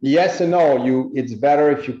 Yes and no. It's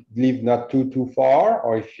better if you live not too far,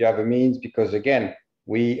 or if you have a means, because again,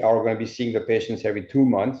 we are going to be seeing the patients every 2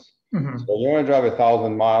 months. Mm-hmm. So you want to drive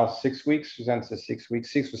 1,000 miles, 6 weeks, Suzanne says 6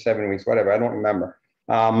 weeks, 6 or 7 weeks, whatever. I don't remember.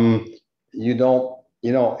 You don't,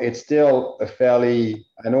 it's still a fairly,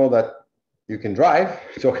 I know that you can drive,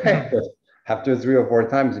 it's okay, but after 3 or 4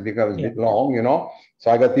 times, it becomes a bit long, So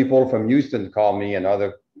I got people from Houston call me and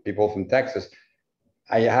other people from Texas.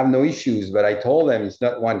 I have no issues, but I told them it's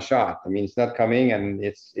not one shot. I mean, it's not coming, and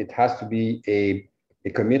it has to be a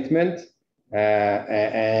commitment.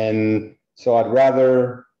 And so I'd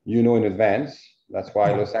rather, in advance. That's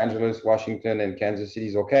why Los Angeles, Washington, and Kansas City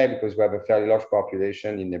is okay, because we have a fairly large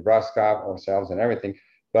population in Nebraska, ourselves, and everything.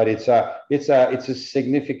 But it's a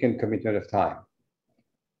significant commitment of time,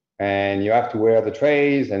 and you have to wear the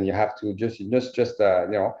trays, and you have to just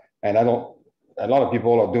And I don't. A lot of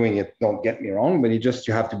people are doing it. Don't get me wrong, but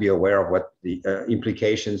you have to be aware of what the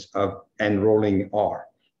implications of enrolling are.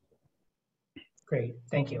 Great,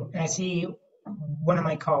 thank you. And I see one of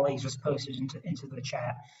my colleagues just posted into the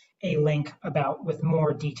chat a link with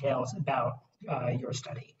more details about your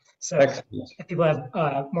study. So excellent. If people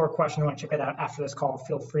have more questions, want to check it out after this call,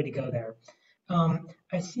 feel free to go there.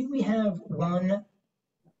 I see we have one.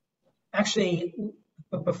 Actually,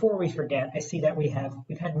 but before we forget, I see that we've had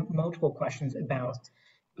multiple questions about.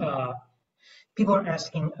 People are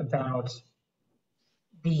asking about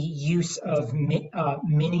the use of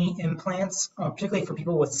mini implants, particularly for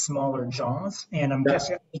people with smaller jaws. And I'm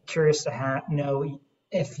just curious to know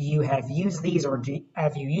if you have used these, or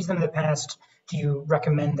have you used them in the past? Do you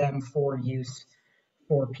recommend them for use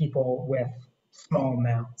for people with small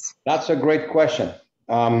mouths? That's a great question.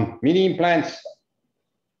 Mini implants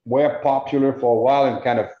were popular for a while and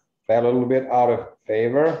kind of fell a little bit out of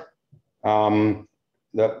favor. The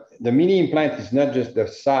mini implant is not just the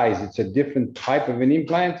size, it's a different type of an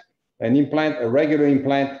implant. A regular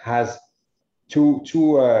implant has two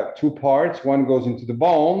parts. One goes into the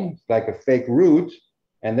bone, like a fake root,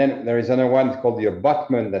 and then there is another one called the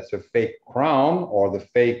abutment, that's a fake crown, or the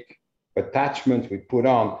fake attachment we put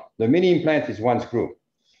on. The mini implant is one screw.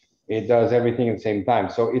 It does everything at the same time.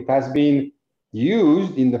 So it has been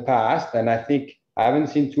used in the past, and I think I haven't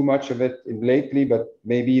seen too much of it lately, but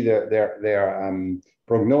maybe their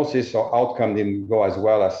prognosis or outcome didn't go as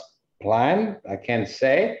well as planned. I can't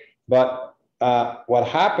say, but what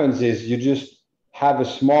happens is you just have a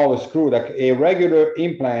smaller screw. Like a regular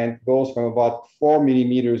implant goes from about 4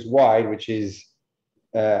 millimeters wide, which is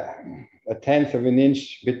a tenth of an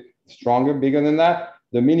inch, bit stronger, bigger than that.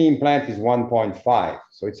 The mini implant is 1.5,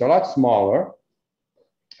 so it's a lot smaller.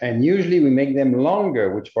 And usually we make them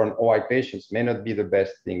longer, which for an OI patients may not be the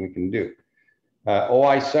best thing we can do.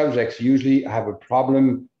 OI subjects usually have a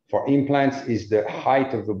problem for implants is the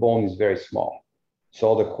height of the bone is very small.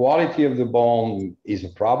 So the quality of the bone is a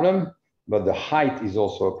problem, but the height is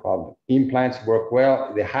also a problem. Implants work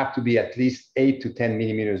well. They have to be at least 8 to 10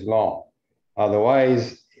 millimeters long.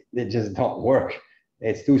 Otherwise, they just don't work.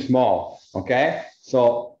 It's too small, okay?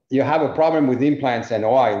 So you have a problem with implants and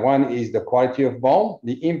OI. One is the quality of bone.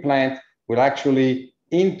 The implant will actually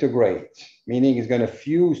integrate, meaning it's going to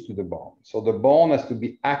fuse to the bone. So the bone has to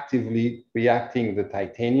be actively reacting with the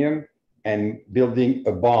titanium and building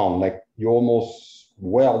a bond, like you almost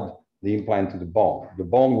weld the implant to the bone. The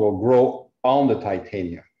bone will grow on the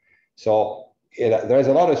titanium. So there's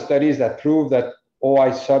a lot of studies that prove that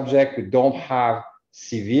OI subjects who don't have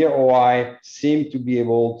severe OI seem to be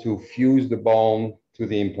able to fuse the bone to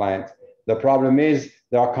the implant. The problem is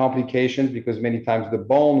there are complications because many times the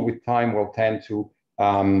bone with time will tend to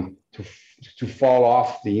fall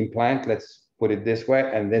off the implant, let's put it this way,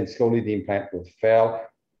 and then slowly the implant will fail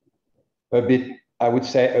a bit, I would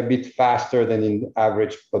say a bit faster than in the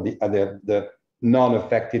average for the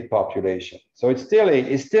non-affected population. So it's still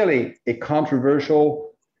a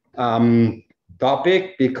controversial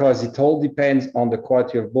topic because it all depends on the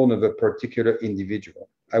quality of bone of a particular individual.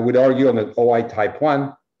 I would argue on an OI type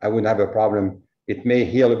 1, I wouldn't have a problem. It may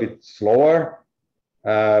heal a bit slower,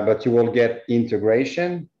 but you will get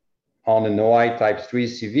integration. On an OI type 3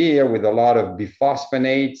 severe with a lot of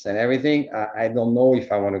biphosphonates and everything. I don't know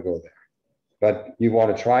if I want to go there, but you want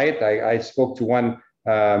to try it. I spoke to one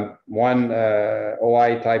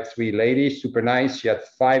OI type 3 lady, super nice. She had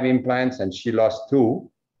 5 implants and she lost 2.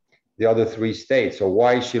 the other three stayed. So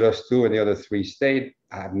why she lost two and the other three stayed,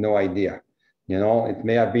 I have no idea. You know, it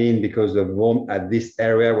may have been because the bone at this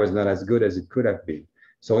area was not as good as it could have been.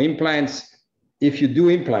 So implants, if you do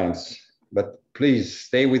implants, but please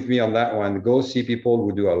stay with me on that one, go see people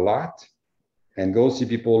who do a lot and go see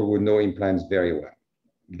people who know implants very well.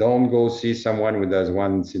 Don't go see someone who does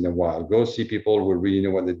once in a while. Go see people who really know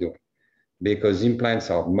what they're doing, because implants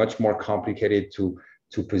are much more complicated to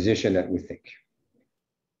position than we think.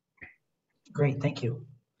 Great, thank you.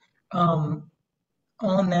 On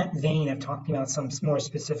that vein of talking about some more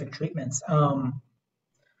specific treatments,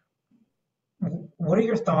 what are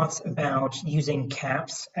your thoughts about using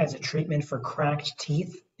caps as a treatment for cracked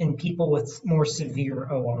teeth in people with more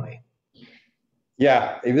severe OI?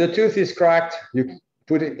 Yeah, if the tooth is cracked,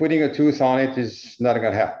 putting a tooth on it is not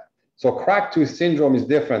going to help. So cracked tooth syndrome is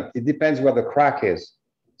different. It depends where the crack is.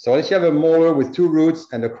 So if you have a molar with two roots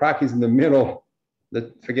and the crack is in the middle,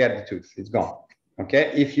 forget the tooth, it's gone.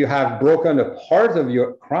 Okay, if you have broken a part of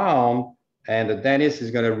your crown and the dentist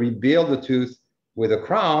is going to rebuild the tooth with a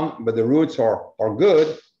crown, but the roots are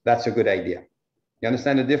good, that's a good idea. You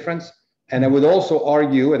understand the difference? And I would also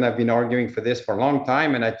argue, and I've been arguing for this for a long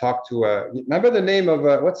time, and I talked to, remember the name of,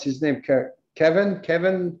 what's his name? Kevin?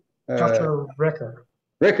 Dr. Ricker.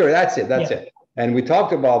 Ricker, that's it. And we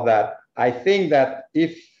talked about that. I think that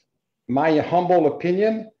if my humble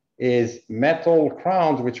opinion is metal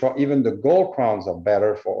crowns, which are even the gold crowns, are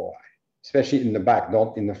better for OI, especially in the back,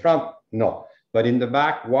 not in the front, no. But in the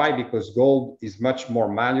back, why? Because gold is much more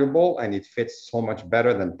malleable and it fits so much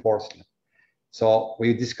better than porcelain. So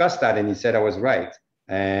we discussed that and he said I was right.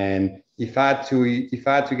 And if I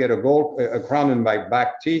had to get a crown in my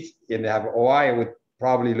back teeth and have OI, I would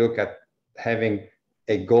probably look at having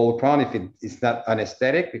a gold crown if it's not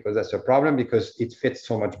anesthetic, because that's a problem, because it fits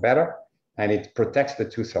so much better and it protects the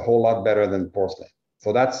tooth a whole lot better than porcelain.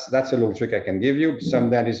 So that's a little trick I can give you. Some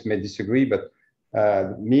dentists may disagree, but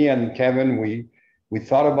me and Kevin, we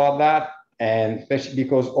thought about that, and especially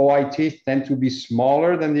because OI teeth tend to be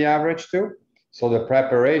smaller than the average tooth. So the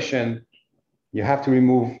preparation, you have to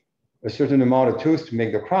remove a certain amount of tooth to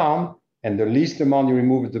make the crown, and the least amount you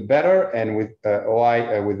remove, the better. And with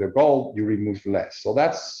OI, with the gold, you remove less. So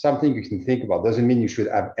that's something you can think about. Doesn't mean you should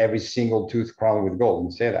have every single tooth crowned with gold,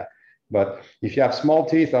 and say that. But if you have small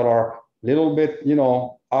teeth that are a little bit,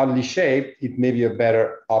 oddly shaped, it may be a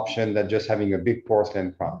better option than just having a big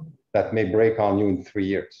porcelain crown that may break on you in 3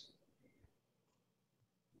 years.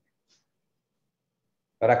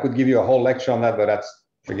 But I could give you a whole lecture on that, but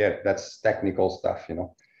forget it. That's technical stuff,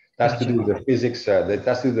 That's to do with the physics.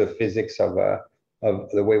 That's to do with the physics of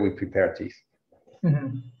the way we prepare teeth.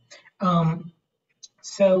 Mm-hmm.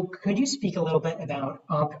 So could you speak a little bit about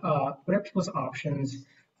what are people's options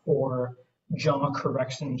for jaw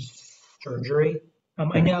correction surgery?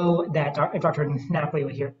 I know that if Dr. Napoli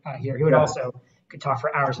were here, he would also could talk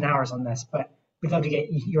for hours and hours on this, but we'd love to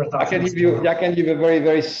get your thoughts. I can give you very,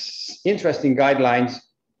 very interesting guidelines.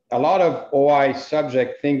 A lot of OI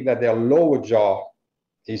subjects think that their lower jaw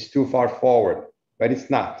is too far forward, but it's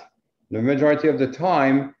not. The majority of the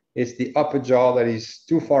time, it's the upper jaw that is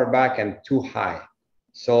too far back and too high.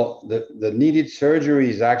 So the needed surgery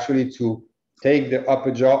is actually to take the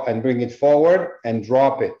upper jaw and bring it forward and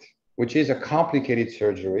drop it, which is a complicated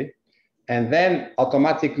surgery. And then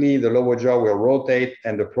automatically the lower jaw will rotate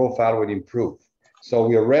and the profile will improve. So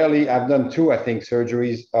I've done two, I think,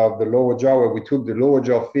 surgeries of the lower jaw where we took the lower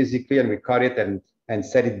jaw physically and we cut it and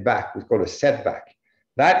set it back. We call it a setback.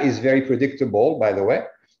 That is very predictable, by the way.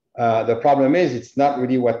 The problem is it's not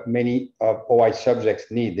really what many of OI subjects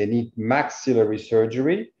need. They need maxillary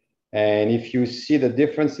surgery. And if you see the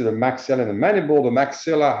difference in the maxilla and the mandible, the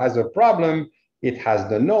maxilla has a problem. It has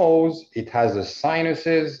the nose, it has the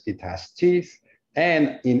sinuses, it has teeth.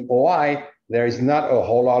 And in OI, there is not a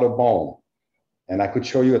whole lot of bone. And I could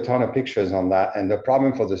show you a ton of pictures on that. And the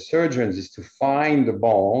problem for the surgeons is to find the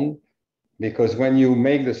bone, because when you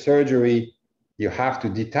make the surgery, you have to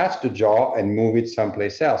detach the jaw and move it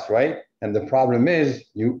someplace else, right? And the problem is,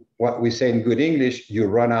 what we say in good English, you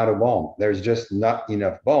run out of bone. There's just not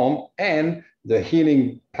enough bone. And the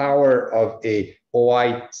healing power of a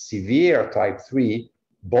OI severe type 3,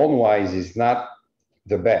 bone-wise, is not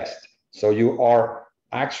the best. So you are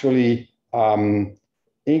actually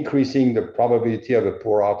increasing the probability of a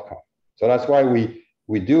poor outcome. So that's why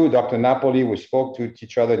we do, Dr. Napoli, we spoke to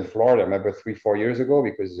each other in Florida, I remember 3-4 years ago,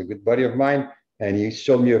 because he's a good buddy of mine. And he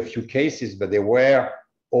showed me a few cases, but they were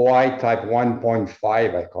OI type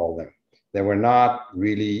 1.5, I call them. They were not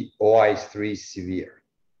really OI 3 severe.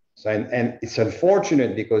 So, and it's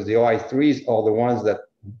unfortunate because the OI 3s are the ones that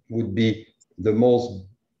would be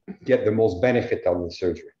get the most benefit out of the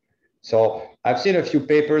surgery. So I've seen a few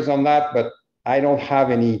papers on that, but I don't have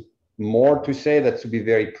any more to say. That's to be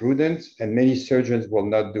very prudent, and many surgeons will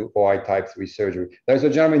not do OI type 3 surgery. There's a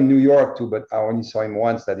gentleman in New York too, but I only saw him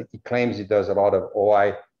once, that he claims he does a lot of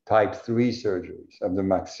OI type 3 surgeries of the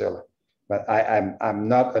maxilla. But I'm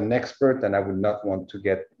not an expert, and I would not want to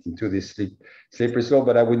get into this slippery slope,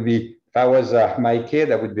 but I would be, if I was my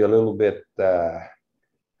kid, I would be a little bit,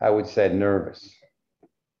 I would say, nervous.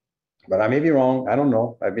 But I may be wrong. I don't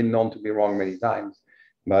know. I've been known to be wrong many times.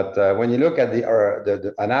 But when you look at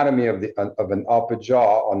the anatomy of an upper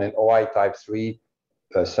jaw on an OI type 3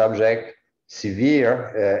 subject,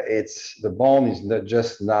 severe, the bone is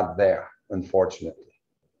just not there, unfortunately.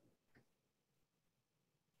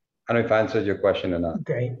 I don't know if I answered your question or not.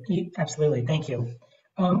 Great, absolutely, thank you.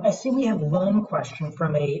 I see we have one question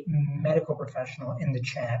from a medical professional in the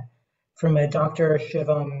chat, from a Dr.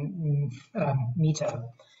 Shivam Mita.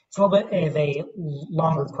 It's a little bit of a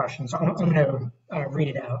longer question, so I'm going to read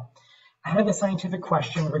it out. I have a scientific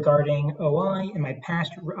question regarding OI. In my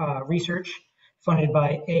past research funded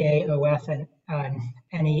by AAOF and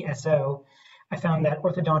NESO, I found that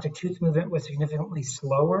orthodontic tooth movement was significantly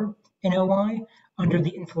slower in OI under the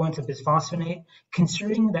influence of bisphosphonate.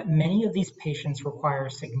 Considering that many of these patients require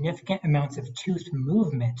significant amounts of tooth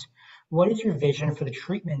movement, what is your vision for the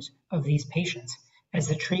treatment of these patients, as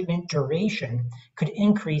the treatment duration could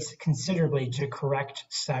increase considerably to correct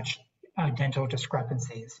such dental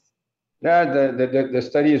discrepancies? Yeah, the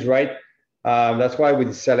study is right. That's why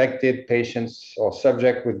we selected patients or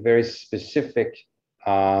subjects with very specific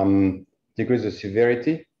degrees of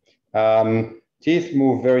severity. Teeth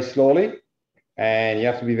move very slowly, and you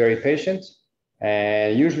have to be very patient.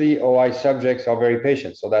 And usually OI subjects are very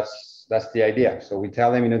patient, so that's the idea. So we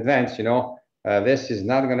tell them in advance, this is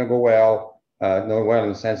not going to go well, not well in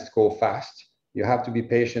the sense to go fast. You have to be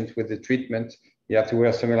patient with the treatment. You have to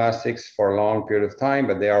wear some elastics for a long period of time,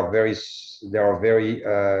 but they are very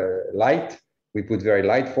light. We put very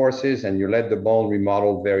light forces, and you let the bone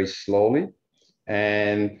remodel very slowly.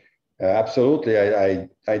 And absolutely,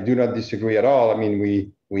 I do not disagree at all. I mean,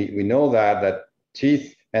 we know that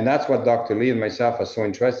teeth, and that's what Dr. Lee and myself are so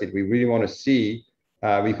interested. We really want to see,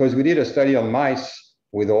 because we did a study on mice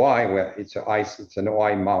with OI, where it's an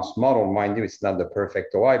OI mouse model. Mind you, it's not the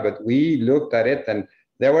perfect OI, but we looked at it, and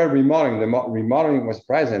they were remodeling. The remodeling was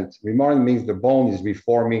present. Remodeling means the bone is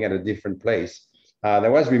reforming at a different place.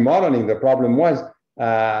 There was remodeling. The problem was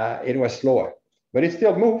it was slower, but it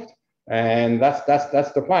still moved. And that's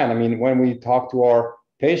the plan. I mean, when we talk to our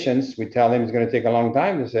patients, we tell them it's going to take a long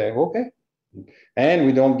time. They say, okay. And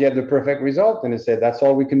we don't get the perfect result. And they say, that's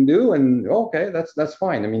all we can do. And okay, that's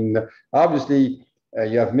fine. I mean, obviously,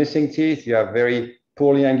 you have missing teeth. You have very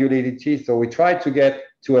poorly angulated teeth. So we try to get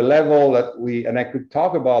to a level that and I could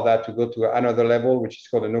talk about that, to go to another level, which is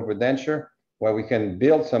called an overdenture, where we can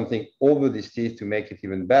build something over these teeth to make it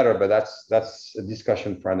even better. But that's a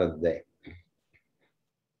discussion for another day.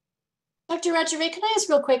 Dr. Retrouvey, can I ask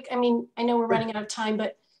real quick? I mean, I know we're running out of time,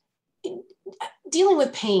 but dealing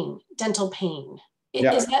with pain, dental pain,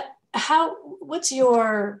 is that what's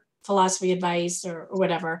your philosophy, advice, or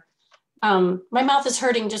whatever? My mouth is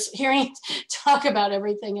hurting just hearing talk about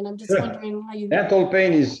everything, and I'm just wondering how you. Dental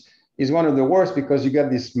pain is one of the worst, because you get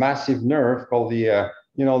this massive nerve called the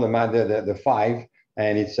 5,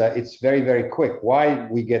 and it's very, very quick. Why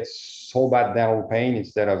we get so bad dental pain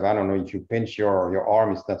instead of, I don't know, if you pinch your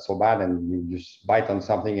arm, it's not so bad, and you just bite on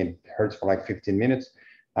something, it hurts for like 15 minutes.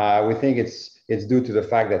 We think it's due to the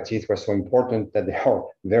fact that teeth were so important that they are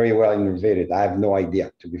very well innervated. I have no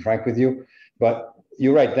idea, to be frank with you, but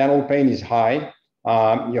you're right, dental pain is high.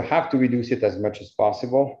 You have to reduce it as much as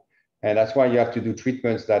possible. And that's why you have to do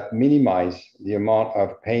treatments that minimize the amount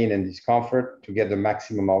of pain and discomfort to get the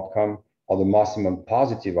maximum outcome, or the maximum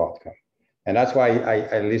positive outcome. And that's why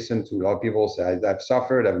I listen to a lot of people say, I've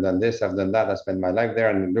suffered, I've done this, I've done that, I spent my life there,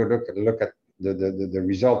 and look at the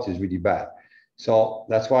result is really bad. So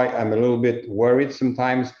that's why I'm a little bit worried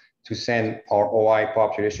sometimes to send our OI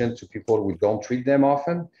population to people who don't treat them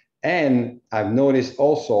often. And I've noticed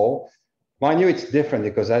also, mind you, it's different,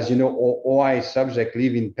 because as you know, OI subjects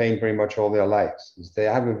live in pain pretty much all their lives. They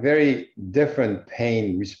have a very different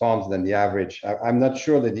pain response than the average. I'm not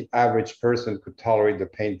sure that the average person could tolerate the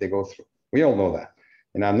pain they go through. We all know that.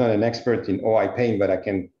 And I'm not an expert in OI pain, but I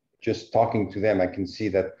can, just talking to them, I can see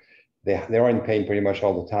that they are in pain pretty much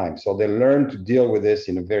all the time. So they learn to deal with this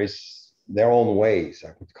in their own ways,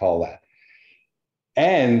 I would call that.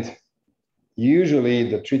 And usually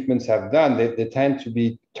the treatments I've done, they tend to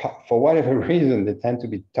be tough. For whatever reason, they tend to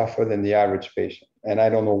be tougher than the average patient. And I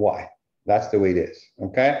don't know why. That's the way it is,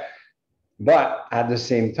 okay? But at the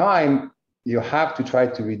same time, you have to try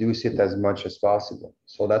to reduce it as much as possible.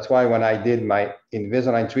 So that's why when I did my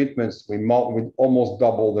Invisalign treatments, we almost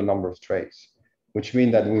doubled the number of trays, which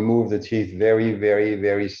means that we move the teeth very, very,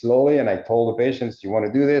 very slowly. And I told the patients, you want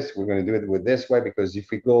to do this? We're going to do it with this way, because if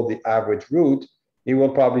we go the average route, it will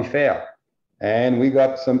probably fail. And we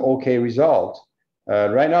got some okay result.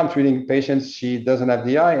 Right now I'm treating patients, she doesn't have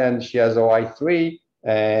DI and she has OI3,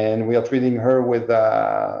 and we are treating her with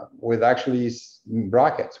actually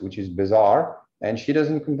brackets, which is bizarre. And she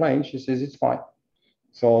doesn't complain. She says it's fine.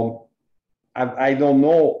 So I don't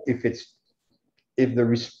know if the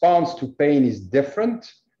response to pain is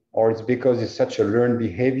different, or it's because it's such a learned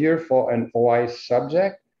behavior for an OI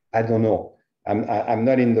subject. I don't know. I'm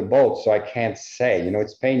not in the boat, so I can't say.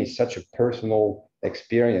 It's pain is such a personal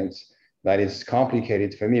experience that is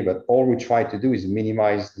complicated for me, but all we try to do is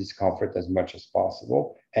minimize discomfort as much as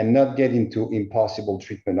possible and not get into impossible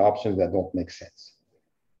treatment options that don't make sense.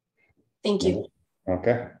 Thank you.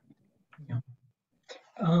 Okay.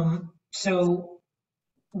 So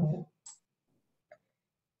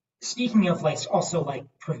speaking of also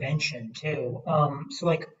prevention too,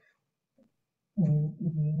 so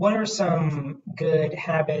what are some good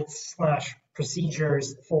habits /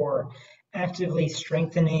 procedures for actively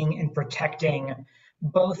strengthening and protecting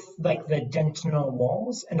both the dentinal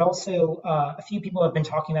walls, and also a few people have been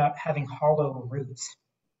talking about having hollow roots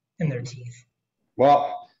in their teeth?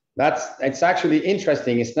 Well, it's actually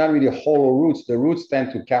interesting. It's not really hollow roots. The roots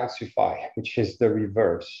tend to calcify, which is the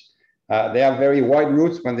reverse. They have very wide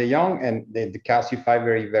roots when they're young, and they calcify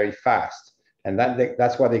very, very fast. And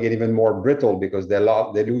that's why they get even more brittle, because they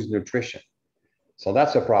lose nutrition. So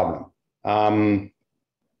that's a problem.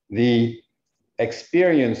 The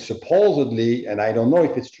experience supposedly, and I don't know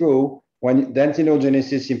if it's true, when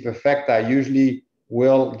Dentinogenesis imperfecta usually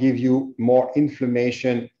will give you more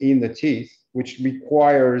inflammation in the teeth, which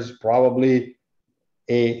requires probably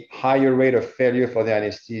a higher rate of failure for the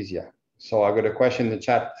anesthesia. So I got a question in the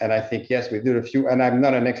chat, and I think, yes, we did a few, and I'm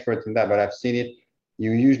not an expert in that, but I've seen it.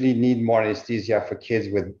 You usually need more anesthesia for kids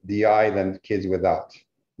with DI than kids without.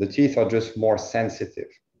 The teeth are just more sensitive.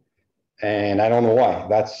 And I don't know why.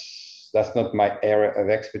 That's not my area of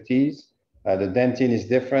expertise. The dentin is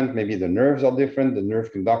different. Maybe the nerves are different. The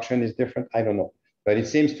nerve conduction is different. I don't know. But it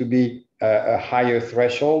seems to be a higher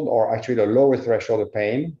threshold, or actually a lower threshold of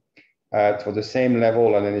pain for the same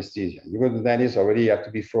level of anesthesia. You go to the dentist already, you have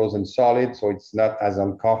to be frozen solid, so it's not as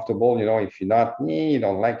uncomfortable. If you're not, you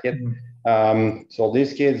don't like it. So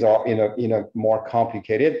these kids are in a more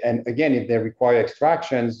complicated, and again, if they require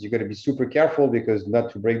extractions, you got to be super careful, because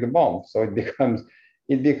not to break the bone. So it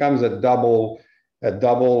becomes a double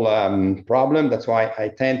problem. That's why I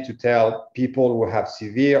tend to tell people who have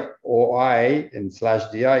severe OI and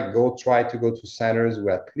 /DI, try to go to centers who,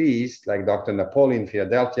 at least like Dr. Napoli in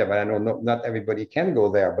Philadelphia, but I know not everybody can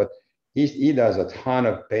go there, but he does a ton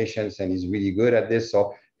of patients and he's really good at this.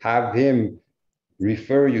 So have him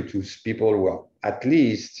refer you to people who are at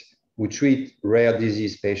least who treat rare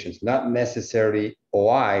disease patients, not necessarily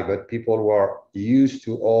OI, but people who are used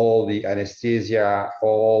to all the anesthesia,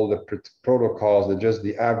 all the protocols, that just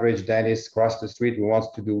the average dentist across the street who wants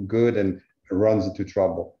to do good and runs into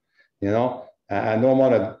trouble. I don't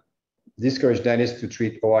want to discourage dentists to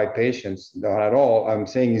treat OI patients, not at all. I'm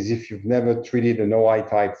saying is, if you've never treated an OI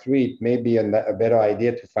type 3, it may be a better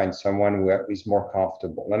idea to find someone who is more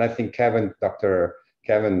comfortable. And I think Dr.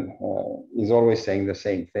 Kevin is always saying the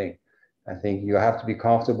same thing. I think you have to be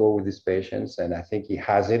comfortable with these patients, and I think he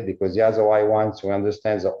has it, because he has OI1, so he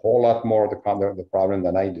understands a whole lot more of the problem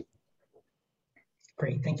than I do.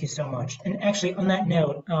 Great, thank you so much. And actually, on that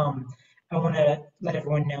note, I want to let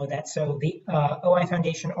everyone know that the OI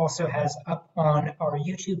Foundation also has up on our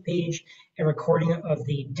YouTube page a recording of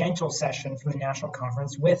the dental session from the national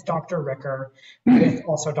conference with Dr. Ricker, with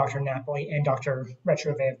also Dr. Napoli and Dr.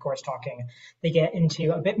 Retrouvey, of course, talking. They get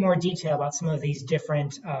into a bit more detail about some of these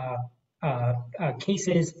different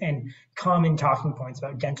cases and common talking points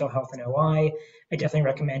about dental health and OI. I definitely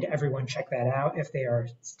recommend everyone check that out if they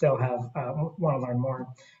still want to learn more.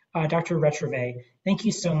 Dr. Retrouvey, thank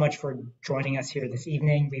you so much for joining us here this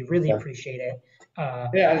evening. We really appreciate it.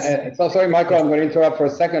 So sorry, Michael, I'm going to interrupt for a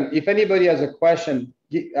second. If anybody has a question,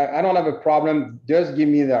 I don't have a problem. Just give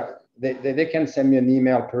me they can send me an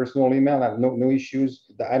email, personal email. I have no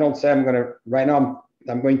issues. I don't say I'm going to, right now,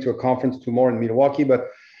 I'm going to a conference tomorrow in Milwaukee, but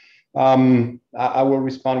I will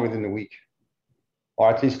respond within a week, or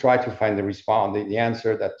at least try to find the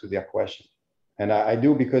answer to their question. And I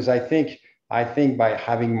do, because I think by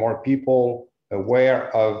having more people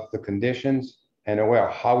aware of the conditions and aware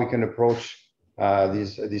of how we can approach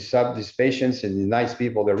these patients, and the nice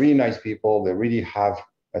people, they're really nice people, they really have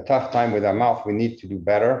a tough time with our mouth. We need to do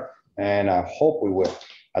better, and I hope we will.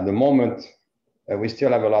 At the moment, we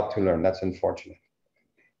still have a lot to learn. That's unfortunate.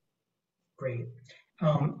 Great.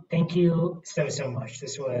 Thank you so much.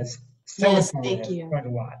 This was so yes, informative. thank you. Learned a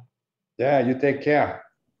lot. Yeah, you take care.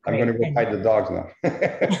 Great. I'm going to go hide the dogs now.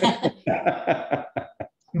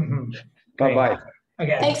 Bye-bye.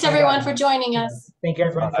 Okay. Thanks everyone for joining us. Thank you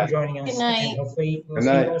everyone for joining us. Good night. And hopefully we'll see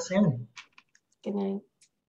you all soon. Good night.